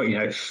now.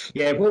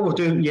 Yeah, what we'll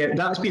do,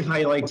 that's been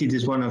highlighted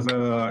as one of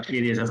our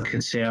areas of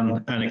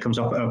concern, and it comes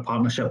up at our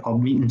partnership hub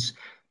meetings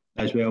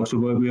as well. So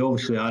we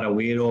obviously are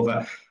aware of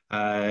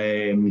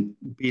it.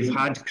 We've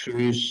had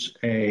crews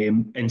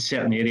in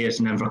certain areas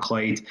in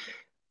Inverclyde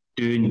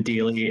doing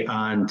daily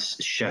and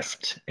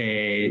shift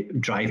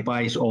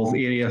drive-bys of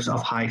areas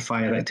of high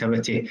fire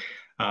activity.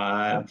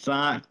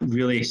 That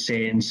really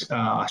sends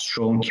a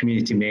strong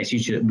community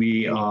message that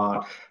we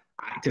are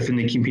active in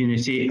the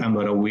community and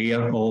we're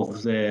aware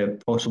of the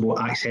possible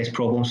access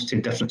problems to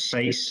different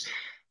sites.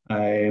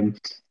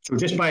 So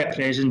just by our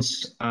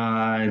presence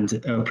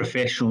and our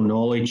professional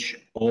knowledge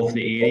of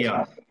the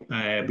area,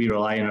 we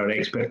rely on our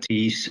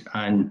expertise,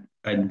 and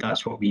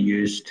that's what we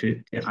use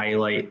to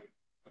highlight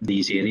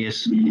these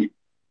areas.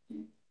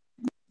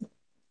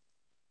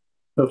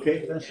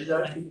 Okay, thanks for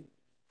that.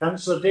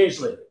 Councillor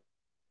Daisley.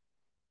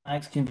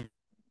 Thanks, convener.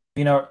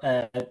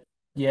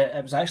 Yeah,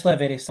 it was actually a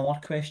very similar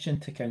question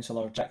to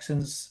Councillor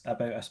Jackson's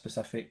about a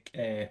specific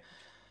a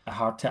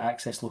hard to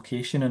access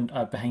location and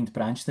behind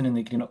Branston in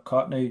the Greenock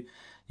Cut. Now,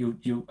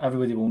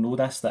 everybody will know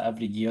this, that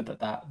every year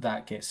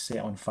that gets set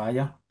on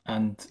fire,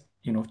 and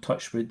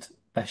touch wood,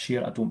 this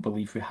year. I don't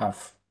believe we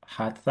have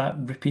had that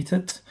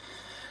repeated.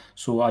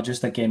 So I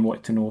just again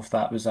want to know if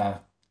that was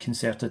a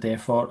concerted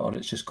effort or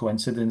it's just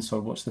coincidence,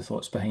 or what's the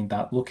thoughts behind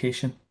that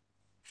location?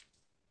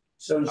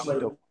 Sounds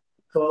like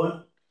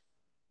Colin.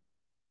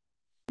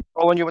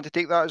 Colin, you want to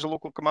take that as a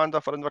local commander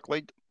for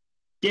Inverclyde?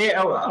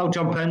 Yeah, I'll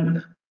jump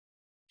in.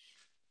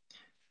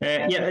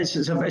 Yeah, it's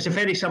a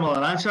very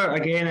similar answer.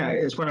 Again,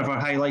 it's one of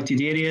our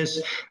highlighted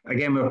areas.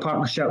 Again, we're a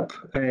partnership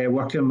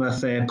working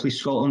with Police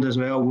Scotland as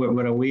well.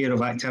 We're aware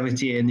of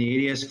activity in the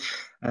areas.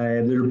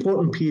 The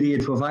reporting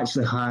period, we've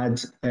actually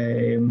had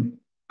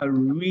a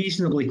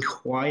reasonably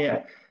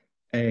quiet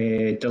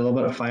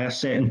deliberate fire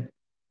setting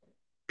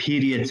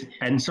period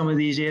in some of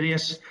these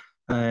areas.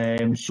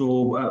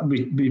 So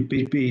we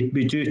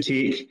do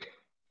take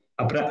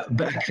a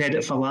bit of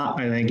credit for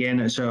that, and again,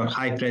 it's our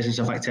high presence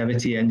of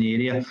activity in the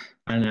area.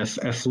 And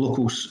if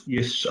local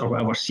youths or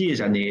whatever see us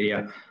in the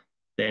area,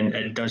 then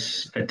it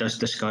does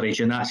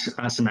discourage, and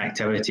that's an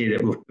activity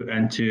that we've put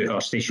into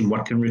our station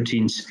working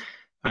routines,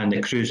 and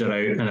the crews are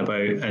out and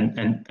about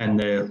in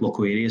the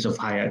local areas of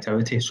high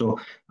activity. So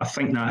I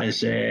think that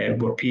is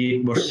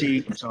we're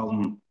seeing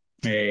some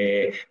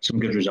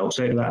good results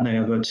out of that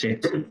now, I would say.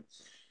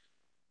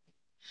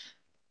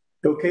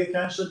 Okay,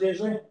 Councillor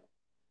Daisley.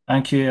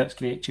 Thank you, that's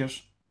great,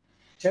 cheers.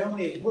 Tell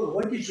me,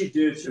 what did you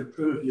do to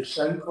improve your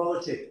sound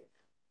quality?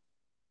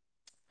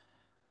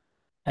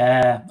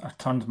 I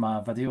turned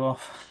my video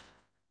off.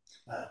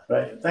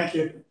 Right, thank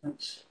you.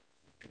 That's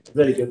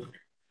very good.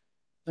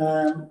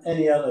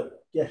 Any other?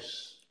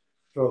 Yes,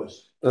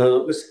 Provost.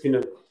 Mr.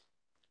 Keenan,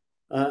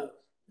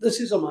 this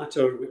is a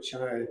matter which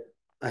I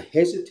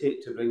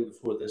hesitate to bring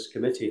before this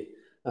committee.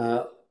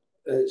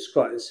 It's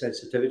got its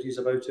sensitivities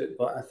about it,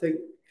 but I think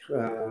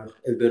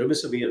it would be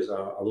remiss of me as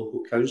a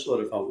local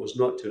councillor if I was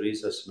not to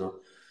raise this in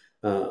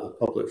a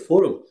public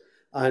forum.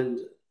 And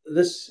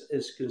this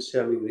is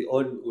concerning the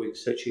ongoing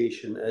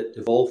situation at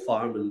Devolve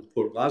Farm in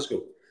Port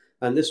Glasgow.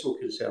 And this will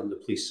concern the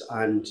police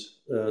and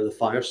the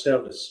fire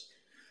service.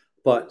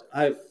 But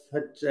I've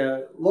had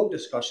long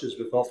discussions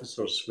with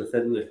officers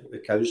within the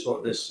council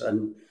at this,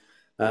 and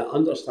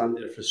understand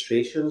their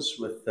frustrations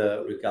with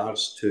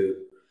regards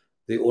to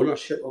the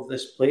ownership of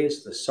this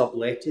place, the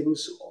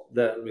sublettings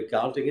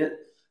regarding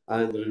it,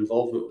 and their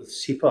involvement with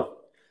SEPA.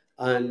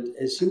 And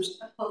it seems...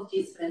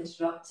 Apologies for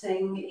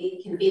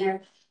interrupting,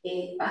 Convener.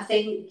 I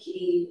think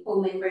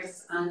all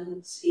members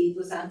and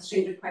those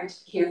answering required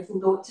to be careful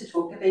not to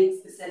talk about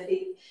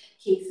specific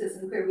cases,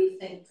 and where we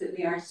think that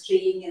we are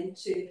straying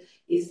into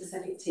a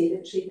specific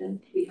territory,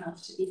 then we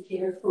have to be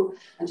careful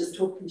and just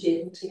talk in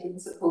general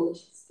terms.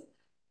 Apologies.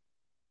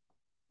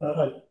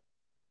 I've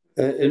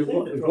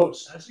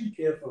been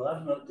careful.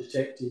 I've not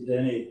detected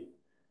any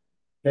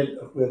hint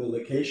of where the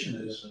location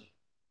is.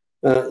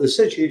 The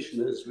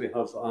situation is we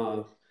have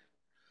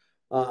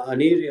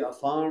an area, a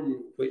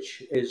farm,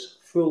 which is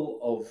full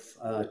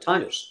of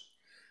tyres.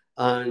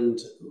 And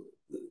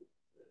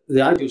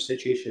the ideal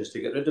situation is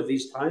to get rid of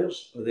these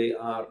tyres. They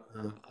are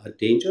a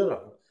danger.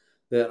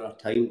 They are a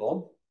time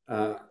bomb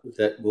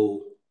that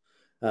will...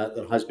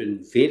 there has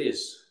been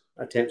various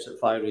attempts at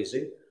fire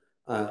raising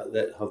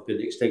that have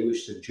been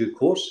extinguished in due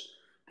course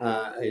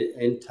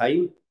in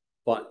time,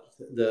 but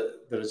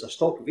there is a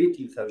stock of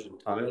 18,000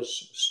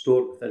 tyres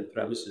stored within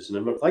premises in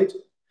Inverclyde,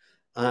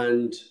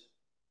 and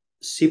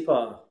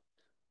SEPA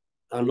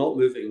are not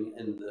moving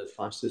in the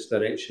fastest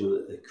direction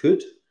that they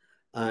could,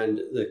 and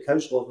the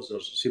council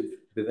officers seem to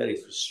be very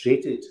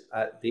frustrated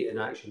at the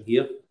inaction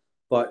here.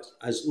 But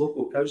as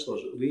local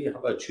councillors, we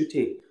have a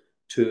duty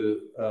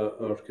to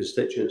our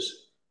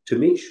constituents to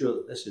make sure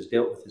that this is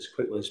dealt with as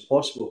quickly as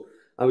possible.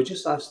 I would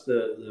just ask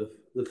the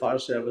fire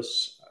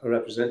service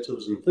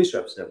representatives and police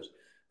representatives,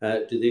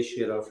 do they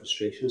share our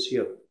frustrations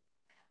here?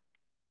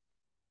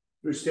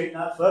 Who's taking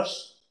that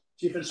first?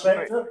 Chief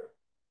Inspector?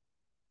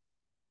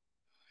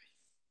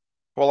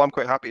 Well, I'm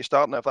quite happy to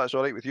start now, if that's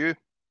all right with you.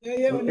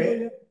 Yeah,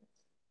 okay.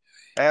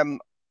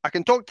 I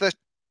can talk to this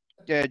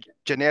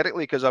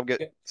generically because I've got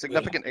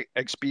significant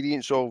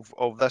experience of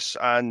this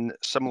and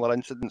similar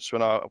incidents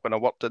when I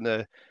worked in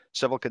the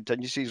civil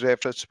contingencies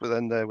reference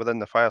within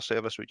the fire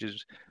service, which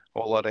is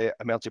all our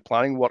emergency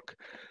planning work.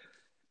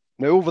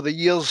 Now, over the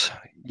years,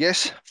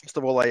 yes, first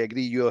of all, I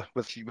agree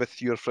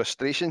with your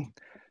frustration.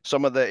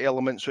 Some of the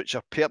elements which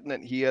are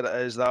pertinent here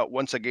is that,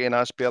 once again,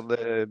 as per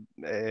the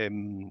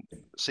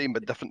same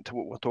but different to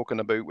what we're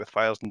talking about with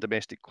fires and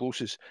domestic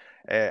closes,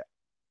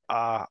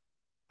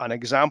 an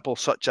example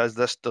such as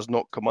this does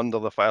not come under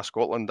the Fire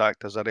Scotland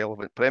Act as a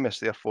relevant premise.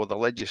 Therefore, the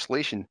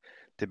legislation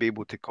to be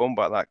able to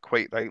combat that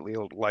quite rightly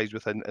lies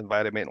within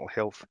environmental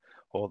health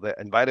or the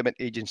Environment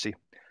Agency.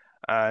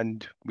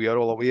 And we are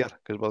all aware,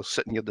 because we're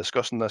sitting here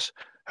discussing this,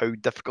 how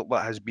difficult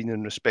that has been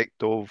in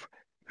respect of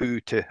who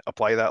to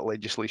apply that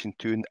legislation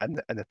to,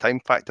 and the time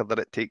factor that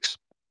it takes.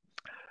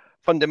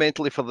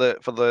 Fundamentally, for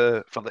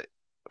the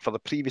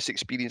previous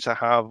experience I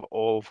have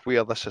of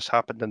where this has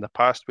happened in the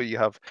past, where you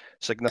have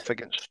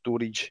significant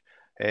storage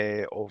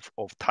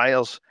of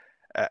tyres,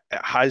 it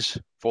has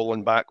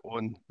fallen back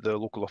on the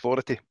local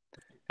authority,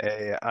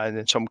 and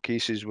in some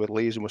cases we're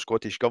liaising with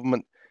Scottish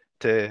Government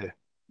to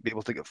be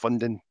able to get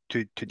funding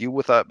to deal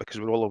with that, because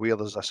we're all aware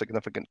there's a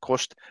significant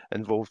cost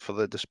involved for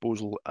the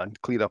disposal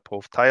and clear up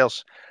of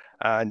tyres.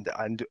 And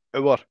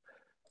our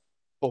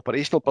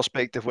operational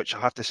perspective, which I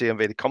have to say I'm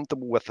very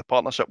comfortable with, the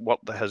partnership work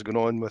that has gone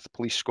on with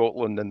Police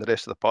Scotland and the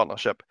rest of the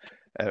partnership,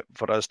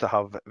 for us to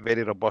have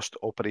very robust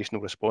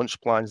operational response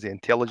plans, the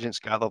intelligence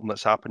gathering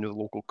that's happened with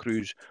local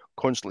crews,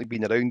 constantly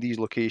being around these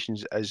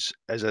locations is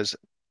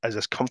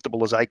as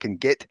comfortable as I can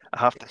get, I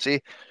have to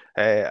say.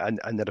 And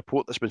the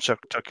report that's been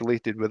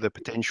circulated with the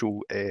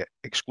potential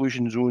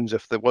exclusion zones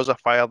if there was a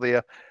fire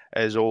there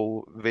is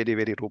all very,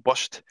 very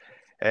robust.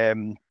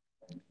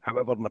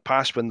 However, in the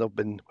past, when they've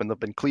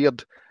been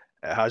cleared,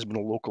 it has been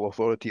a local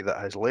authority that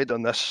has led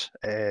on this,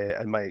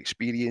 in my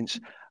experience,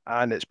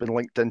 and it's been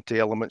linked into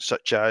elements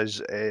such as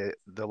the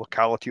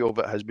locality of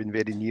it has been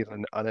very near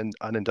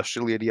an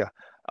industrial area,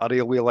 a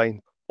railway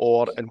line,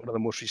 or in one of the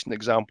most recent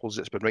examples,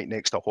 it's been right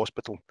next to a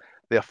hospital.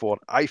 Therefore,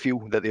 I feel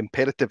that the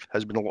imperative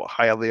has been a lot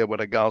higher there with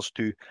regards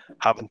to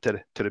having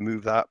to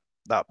remove that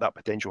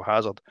potential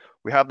hazard.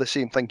 We have the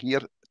same thing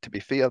here, to be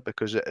fair,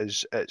 because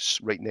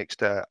it's right next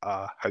to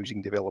a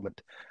housing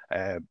development.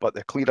 But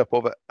the clear up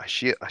of it, I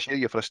share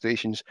your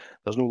frustrations.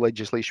 There's no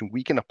legislation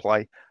we can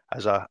apply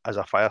as a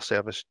fire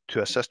service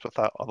to assist with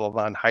that, other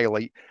than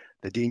highlight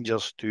the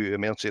dangers to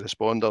emergency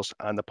responders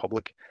and the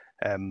public.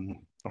 I'll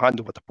hand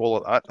over to Paul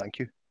at that. Thank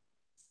you.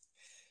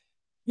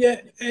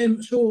 Yeah,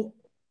 so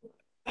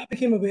I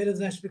became aware of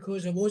this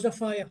because there was a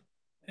fire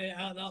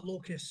at that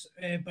locus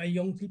by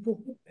young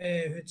people who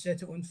had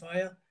set it on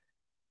fire.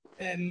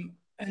 And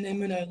then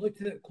when I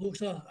looked at it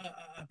closer,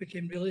 I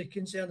became really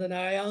concerned, and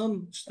I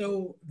am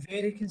still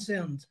very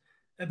concerned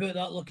about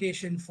that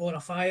location for a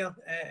fire.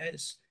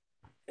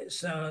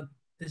 It's a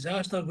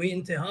disaster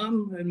waiting to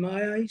happen in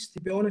my eyes,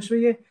 to be honest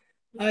with you.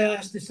 I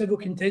asked the Civil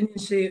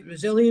Contingency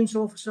Resilience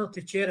Officer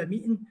to chair a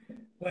meeting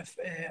with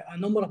a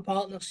number of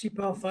partners,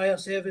 SEPA, Fire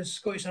Service,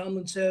 Scottish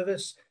Ambulance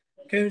Service,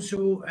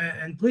 Council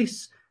and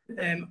Police.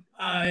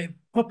 I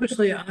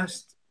purposely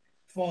asked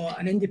for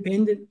an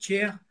independent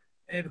chair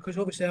because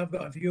obviously I've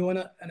got a view on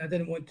it and I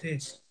didn't want to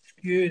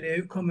skew the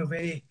outcome of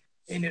any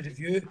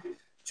review.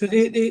 So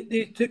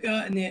they took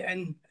that,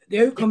 and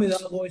the outcome of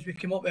that was we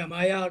came up with a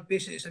MIR.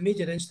 Basically, it's a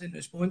major incident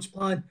response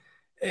plan.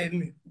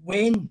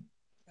 When,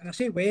 and I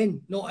say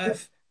when, not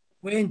if,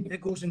 when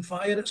it goes on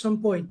fire at some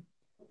point.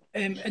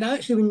 And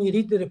actually, when you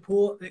read the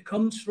report that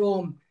comes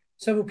from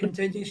Civil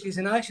Contingencies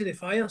and actually the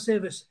Fire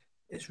Service,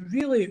 it's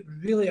really,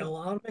 really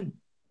alarming,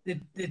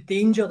 the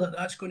danger that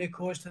that's going to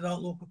cause to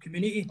that local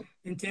community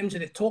in terms of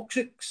the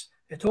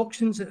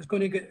toxins that is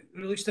going to get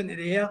released into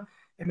the air.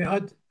 And we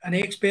had an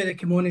expert that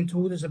came on and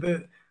told us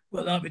about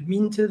what that would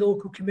mean to the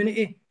local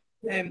community.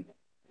 I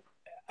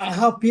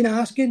have been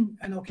asking,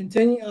 and I'll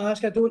continue to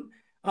ask.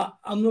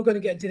 I'm not going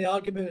to get into the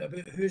argument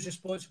about who's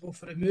responsible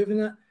for removing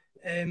it.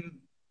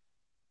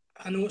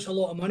 I know it's a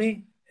lot of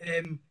money,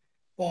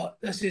 but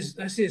this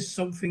is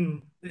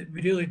something that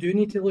we really do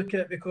need to look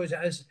at, because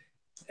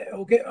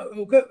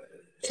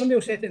somebody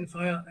will set it on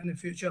fire in the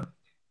future.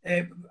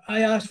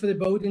 I asked for the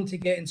building to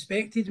get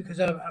inspected because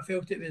I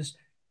felt it was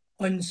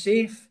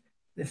unsafe.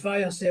 The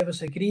fire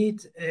service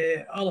agreed.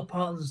 Other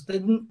partners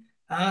didn't.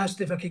 I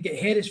asked if I could get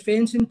Harris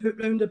fencing put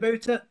round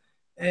about it,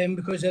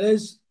 because there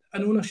is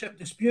an ownership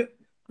dispute.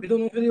 We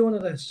don't know who the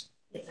owner is.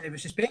 We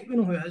suspect we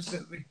know who it is,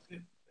 but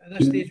at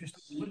this stage we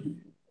still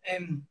don't.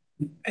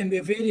 And we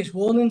have various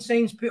warning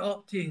signs put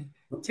up to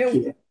tell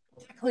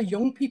particularly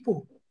young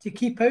people to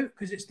keep out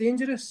because it's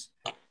dangerous.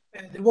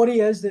 The worry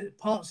is that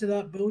parts of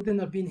that building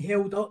are being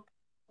held up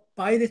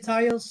by the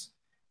tyres.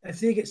 If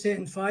they get set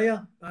on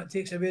fire, that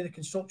takes away the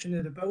construction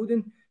of the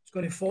building. It's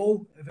going to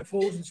fall. If it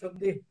falls on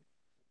somebody,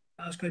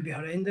 that's going to be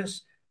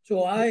horrendous.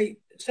 So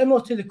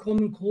similar to the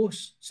Common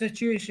Close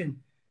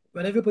situation,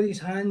 where everybody's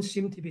hands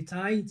seem to be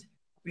tied,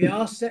 we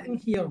are sitting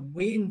here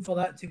waiting for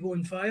that to go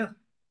on fire.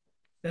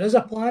 There is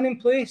a plan in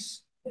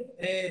place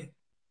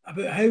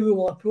about how we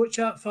will approach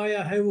that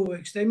fire, how we will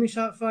extinguish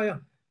that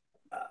fire.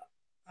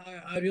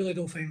 I really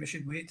don't think we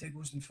should wait till it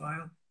goes on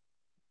fire.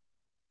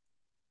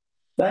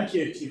 Thank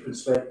you, Chief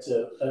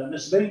Inspector.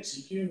 Ms. Banks,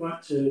 if you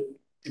want to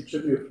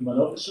contribute from an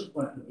officer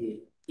point of view.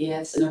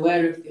 Yes, and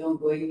aware of the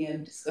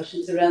ongoing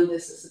discussions around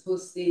this. I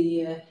suppose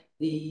the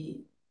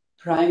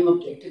prime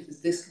objective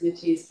of this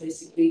committee is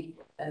basically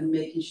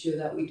making sure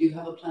that we do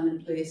have a plan in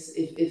place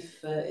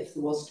if there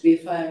was to be a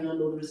fire, and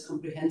although there is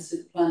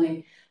comprehensive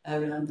planning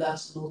around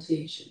that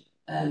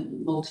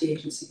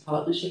multi-agency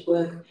partnership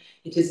work.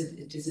 It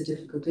is a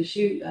difficult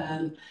issue,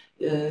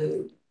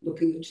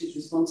 looking at who's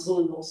responsible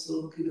and also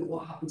looking at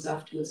what happens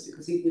afterwards,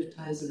 because even if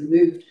tyres are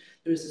removed,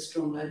 there is a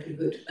strong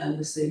likelihood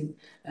the same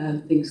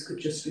things could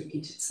just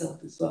repeat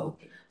itself as well.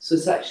 So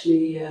it's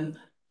actually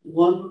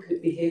one, look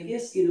at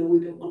behaviours. We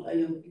don't want our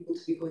young people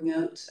to be going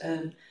out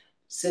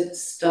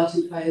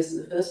starting fires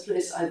in the first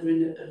place, either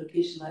in a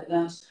location like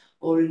that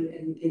or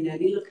in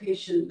any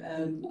location,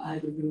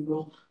 either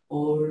rural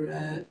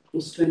or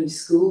close to any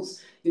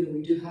schools. We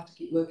do have to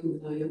keep working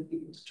with our young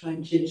people to try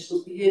and change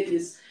those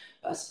behaviours.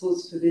 But I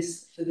suppose for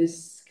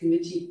this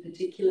committee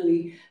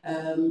particularly,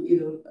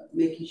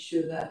 making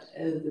sure that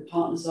the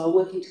partners are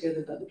working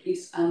together, that the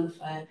police and the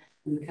fire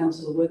and the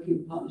council are working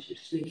in partnership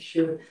to make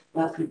sure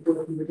that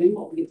we're doing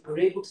what we're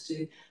able to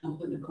do and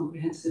putting a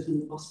comprehensive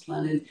and robust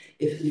plan in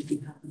if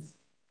anything happens.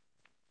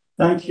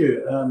 Thank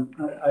you.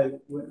 I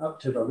went up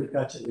to have a look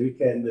at it the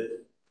weekend.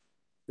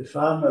 The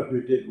farmer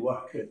who did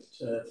work at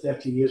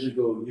 30 years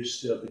ago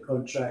used to have the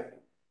contract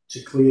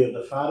to clear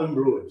the farm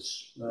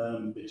roads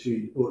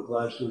between Port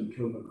Glasgow and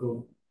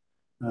Kilmacombe.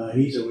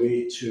 He's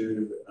away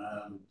to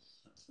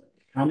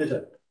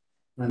Canada,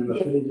 and I'm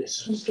afraid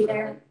it's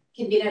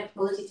Convener,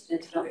 apologies for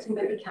interrupting,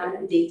 but we can't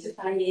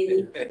identify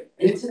any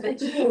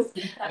individuals.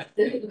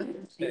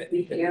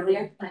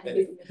 Earlier.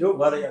 Don't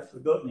worry, I've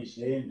forgotten his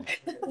name.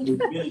 He's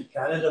been in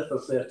Canada for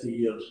 30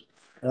 years.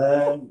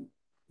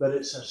 But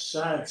it's a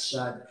sad,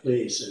 sad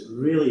place. It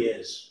really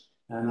is.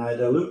 And I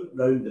had a look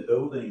round the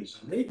buildings,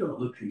 and they don't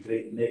look in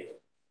great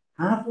nick.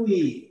 Have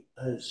we,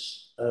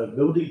 as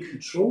building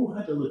control,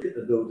 had a look at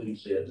the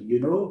buildings there? Do you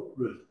know,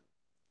 Ruth?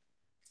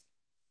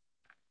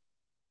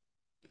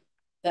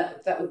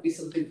 That would be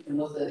something for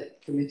another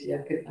committee.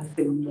 I can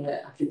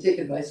take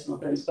advice from my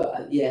friends,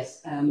 but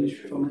yes,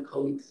 from my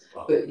colleagues.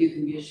 But you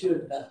can be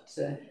assured that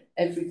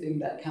everything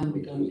that can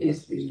be done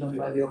is being done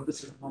by the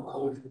office of my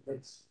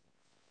colleagues.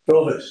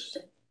 Provost.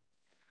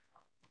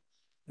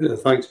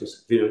 Thanks,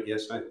 Mr. Convener.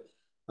 Yes,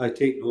 I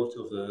take note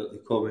of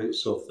the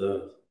comments of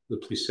the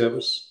police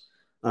service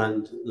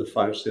and the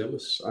fire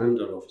service and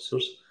our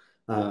officers.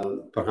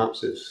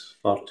 Perhaps it's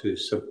far too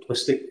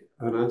simplistic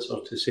an answer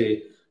to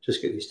say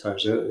just get these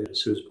tires out there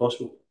as soon as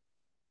possible.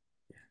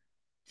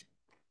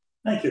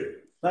 Thank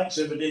you. Thanks,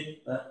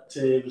 everybody. That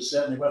was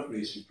certainly worth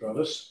raising,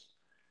 Provost.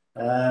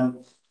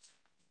 If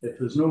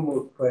there's no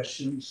more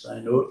questions, I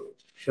note,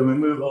 shall we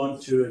move on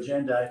to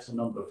agenda item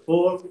number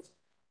 4,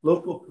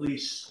 Local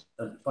Police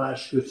and Fire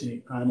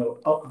Scrutiny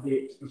Panel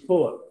Update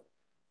Report.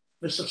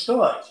 Mr.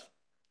 Scott.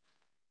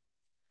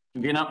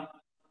 Convener.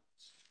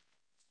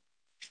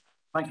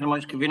 Thank you very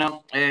much, Convener.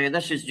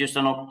 This is just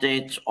an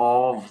update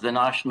of the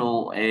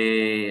national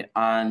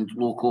and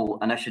local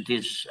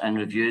initiatives and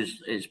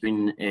reviews. It's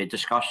been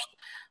discussed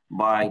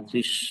by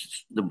the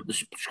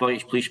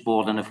Scottish Police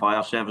Board and the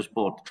Fire Service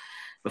Board.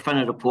 Within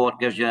the report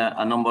gives you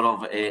a number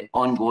of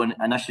ongoing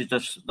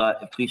initiatives that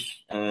the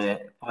Police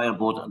Fire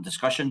Board are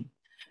discussing.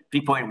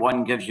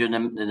 3.1 gives you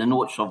the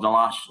notes of the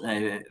last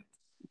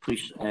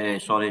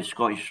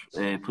Scottish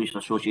Police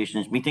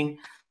Association's meeting.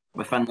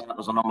 Within that,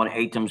 there's a number of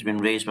items being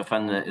raised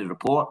within the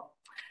report.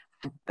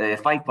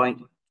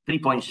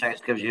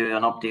 3.6 gives you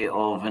an update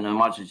of an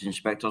emergency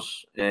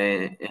inspectors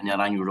in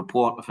their annual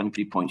report within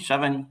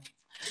 3.7.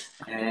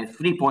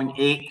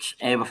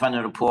 3.8 within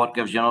the report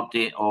gives you an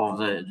update of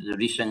the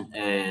recent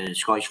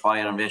Scottish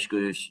Fire and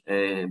Rescue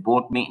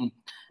Board meeting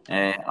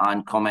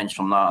and comments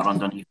from that are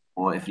underneath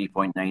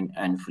 3.9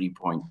 and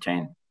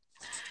 3.10.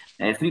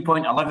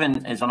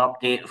 3.11 is an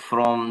update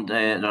from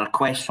the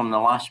request from the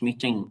last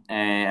meeting,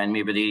 and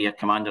maybe the area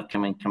commander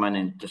come in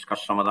and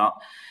discuss some of that.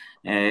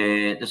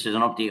 This is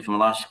an update from the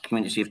last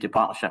Community Safety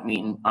Partnership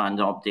meeting and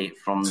an update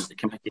from the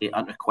committee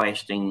and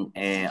requesting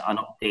an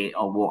update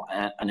of what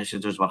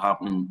initiatives were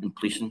happening in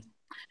policing.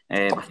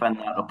 Within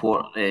that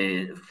report,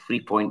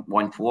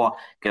 3.14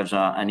 gives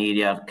an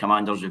area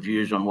commander's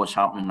reviews on what's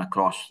happening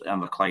across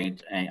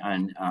Inverclyde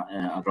and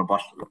a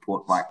robust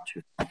report back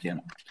to you.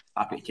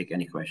 Happy to take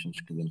any questions.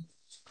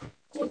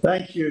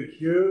 Thank you,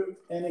 Hugh.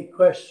 Any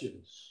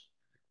questions?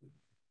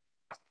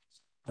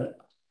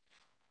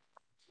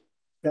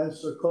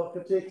 Councillor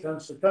Cockerty,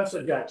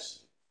 Councillor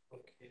Jackson.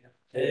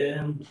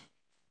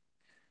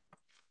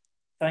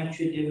 Thank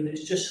you, David.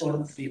 It's just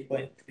on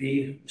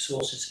 3.3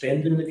 resources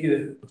spending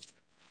review.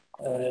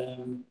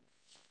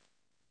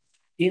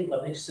 Ian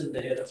Livingston,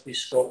 the head of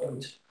Police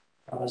Scotland,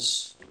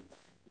 has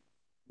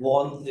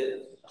warned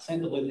that I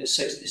think they're looking at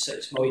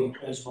 £66 million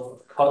worth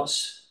of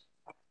cuts,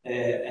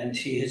 and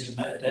he has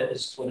admitted it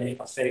is going to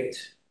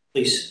affect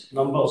police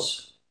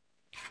numbers.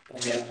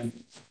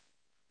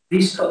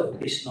 These cut of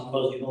police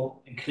numbers,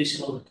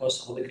 increasing on the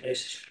cost of living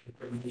crisis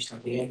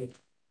again,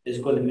 is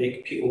going to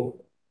make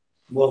people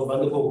more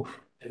vulnerable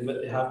than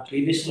what they have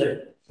previously.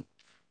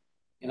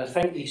 And I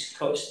think these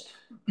cuts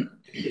to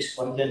police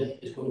funding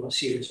is going to have a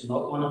serious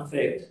knock-on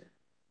effect.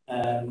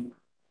 I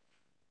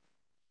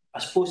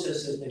suppose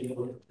this isn't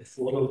really the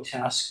forum to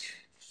ask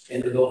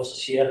any of the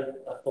officers here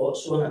their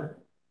thoughts on it.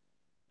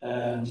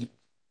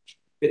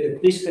 But the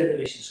Police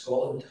Federation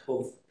Scotland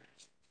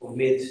have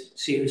made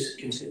serious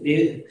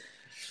they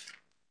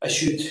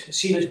issued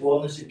serious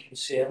warnings and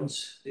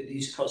concerns that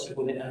these cuts are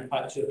going to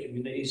impact our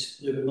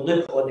communities. Now, when we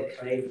look at all the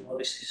crime and all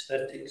the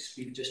statistics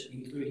we've just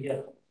been through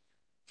here,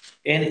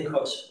 any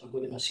cuts are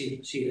going to have a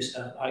serious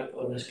impact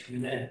on this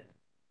community.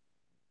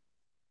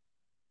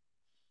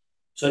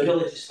 So I'd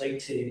really just like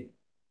to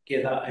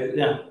get that out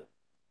there.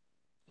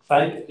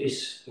 Thank the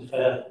police and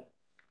fire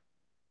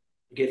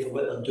again for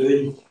what they're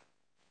doing,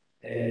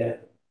 and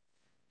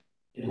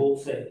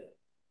hopefully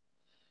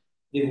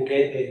they will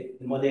get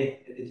the money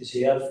that they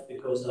deserve,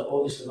 because they're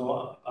obviously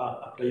not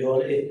a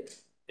priority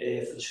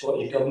for the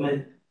Scottish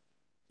Government.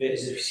 But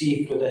as you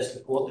see through this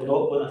report, the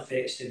knock-on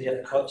effects to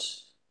their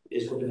cuts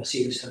is going to have a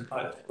serious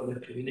impact on their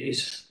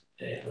communities.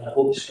 And I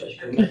hope the Scottish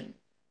Government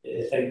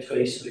think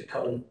twice about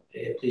cutting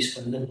police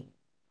funding.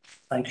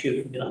 Thank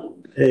you.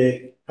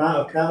 Pat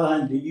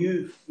O'Callaghan, do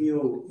you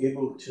feel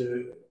able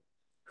to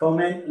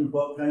comment on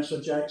what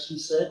Councillor Jackson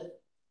said?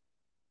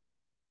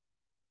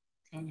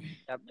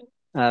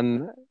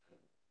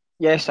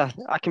 Yes,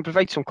 I can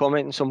provide some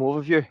comment and some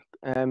overview.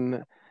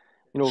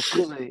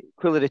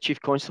 Clearly the Chief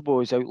Constable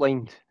has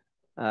outlined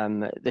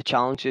the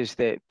challenges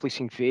that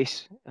policing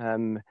face,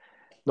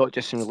 not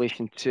just in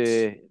relation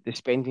to the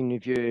spending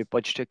review,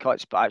 budgetary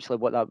cuts, but actually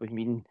what that would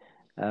mean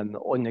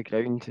on the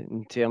ground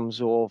in terms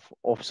of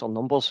officer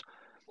numbers.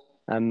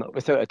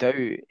 Without a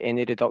doubt,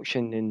 any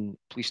reduction in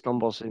police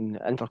numbers in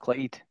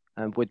Inverclyde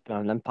would be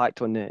an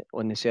impact on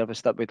the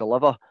service that we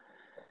deliver.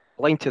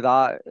 Aligned to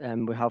that,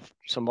 we have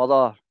some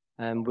other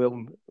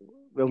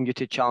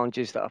well-muted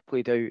challenges that have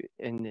played out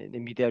in the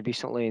media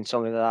recently, and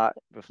some of that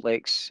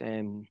reflects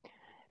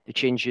the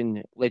change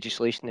in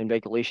legislation and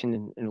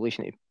regulation in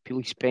relation to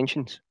police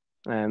pensions,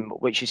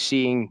 which is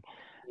seeing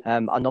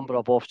a number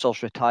of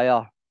officers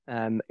retire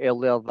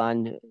earlier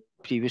than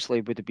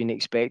previously would have been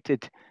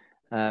expected.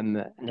 In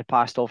the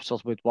past,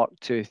 officers would work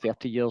to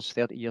 30 years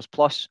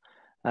plus.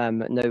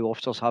 Now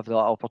officers have the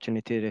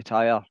opportunity to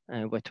retire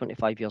with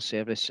 25 years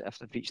service if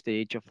they've reached the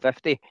age of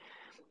 50.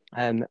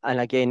 And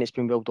again, it's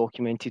been well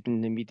documented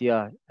in the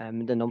media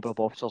the number of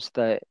officers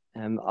that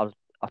are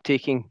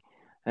taking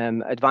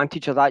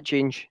advantage of that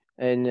change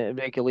in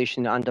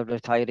regulation and are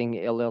retiring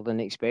earlier than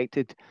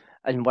expected.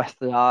 And with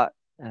that,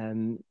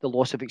 the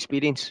loss of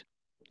experience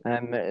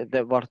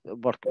that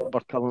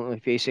we're currently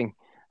facing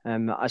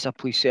as a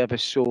police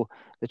service. So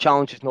the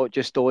challenge is not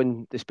just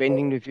on the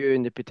spending review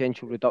and the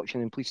potential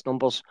reduction in police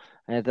numbers.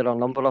 There are a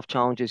number of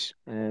challenges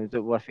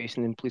that we're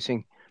facing in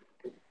policing.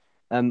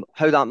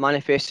 How that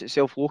manifests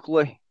itself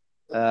locally,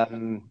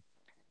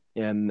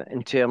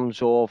 in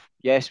terms of,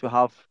 yes, we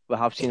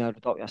have seen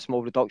a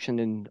small reduction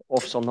in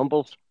officer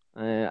numbers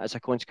as a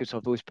consequence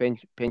of those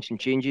pension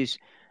changes.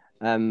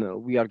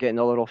 We are getting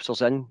other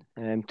officers in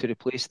to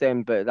replace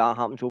them, but that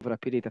happens over a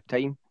period of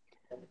time.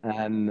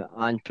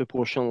 And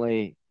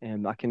proportionally,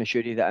 I can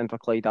assure you that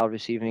Inverclyde are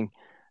receiving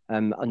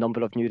a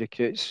number of new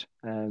recruits.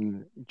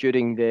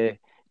 During the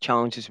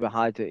challenges we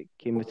had that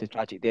came with the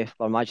tragic death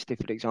of Her Majesty,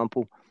 for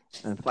example,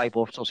 5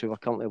 officers who are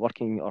currently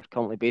working or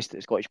currently based at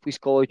the Scottish Police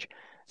College,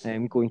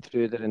 going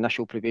through their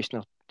initial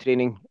probationary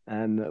training,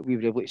 we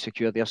were able to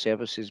secure their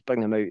services,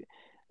 bring them out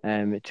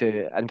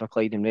to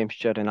Inverclyde and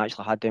Renfrewshire, and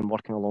actually had them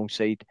working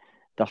alongside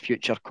their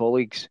future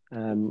colleagues.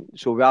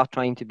 So we are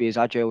trying to be as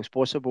agile as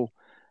possible,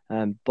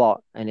 but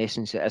in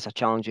essence it is a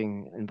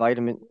challenging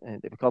environment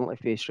that we currently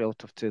face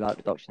relative to that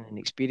reduction in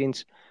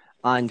experience,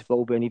 and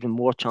will be an even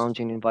more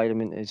challenging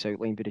environment as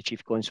outlined by the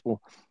Chief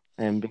Constable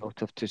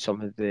relative to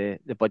some of the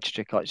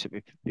budgetary cuts that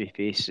we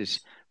face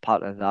as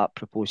part of that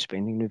proposed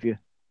spending review.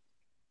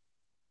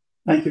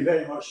 Thank you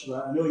very much for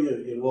that. I know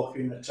you're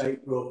walking a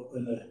tightrope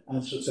in the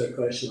answer to a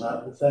question like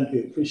that, but thank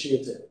you,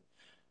 appreciate it.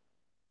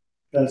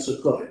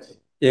 Councillor Clough.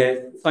 Yeah,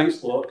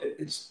 thanks a lot.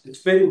 It's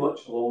very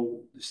much along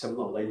the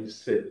similar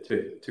lines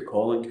to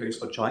Colin,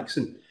 Councillor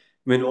Jackson.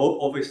 I mean,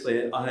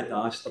 obviously I had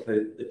asked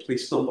about the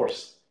police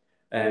numbers,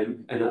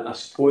 and I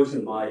suppose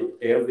in my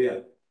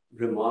earlier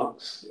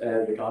remarks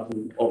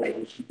regarding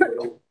Operation how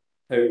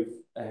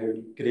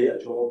great a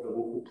job the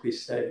local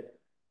police did,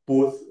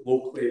 both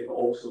locally but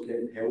also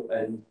getting help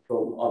in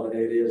from other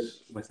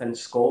areas within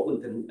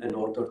Scotland in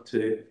order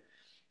to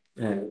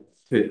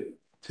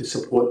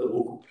support the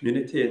local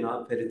community in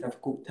that very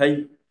difficult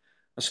time.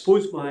 I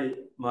suppose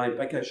my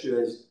big issue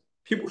is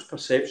people's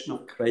perception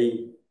of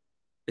crime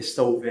is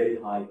still very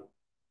high,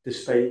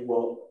 despite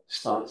what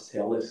stats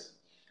tell us.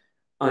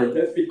 And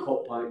if we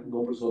cut back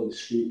numbers on the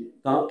street,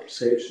 that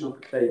perception of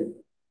crime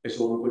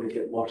is only going to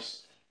get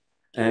worse.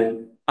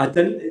 I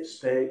didn't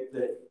expect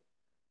that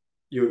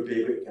you would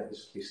be able to give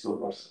us police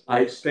numbers. I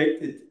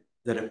expected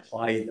the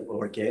reply that we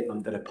were getting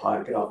under a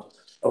paragraph.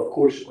 Of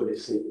course you're going to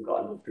say you've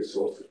got enough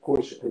resources. Of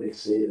course you're going to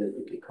say that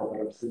you can cover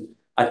everything.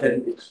 I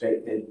didn't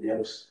expect anything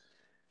else.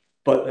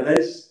 But there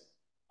is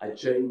a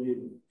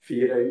genuine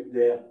fear out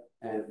there,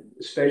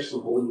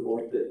 especially on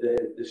board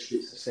the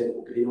streets of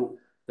Central Greenock.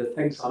 The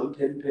things aren't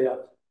getting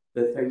better,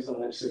 the things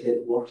are actually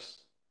getting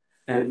worse.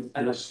 And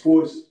I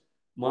suppose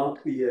my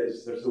plea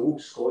is there's an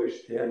old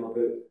Scottish term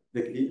about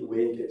the great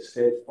Wayne gets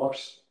fed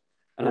first.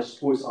 And I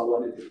suppose I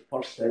wanted to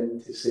first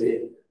in to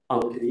say I'm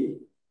greedy.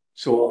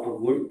 So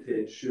I'm looking to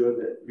ensure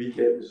that we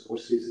get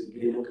resources in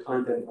Greenock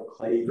and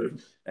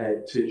Inverclyde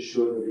to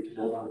ensure that we can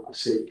have a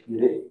safe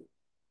community.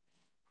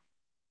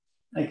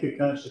 Thank you,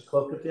 Councillor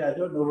Clougherty. I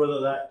don't know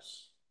whether that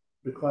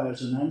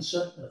requires an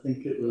answer. I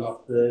think it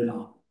was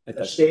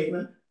a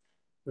statement,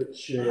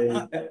 which...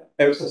 it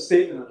was a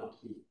statement and a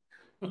plea.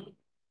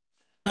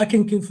 I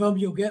can confirm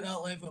you'll get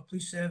that level of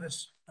police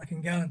service. I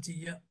can guarantee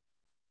you.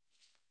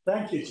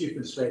 Thank you, Chief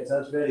Inspector.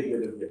 That's very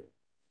good of you.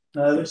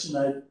 Now, listen,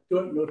 I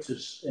don't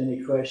notice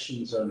any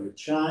questions on the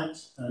chat.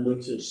 I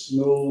notice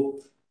no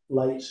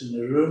lights in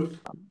the room.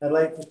 I'd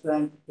like to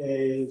thank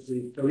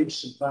the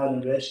police and fire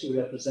and rescue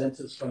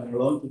representatives coming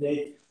along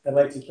today. I'd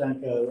like to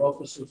thank our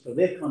officers for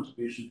their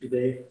contribution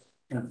today,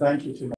 and thank you to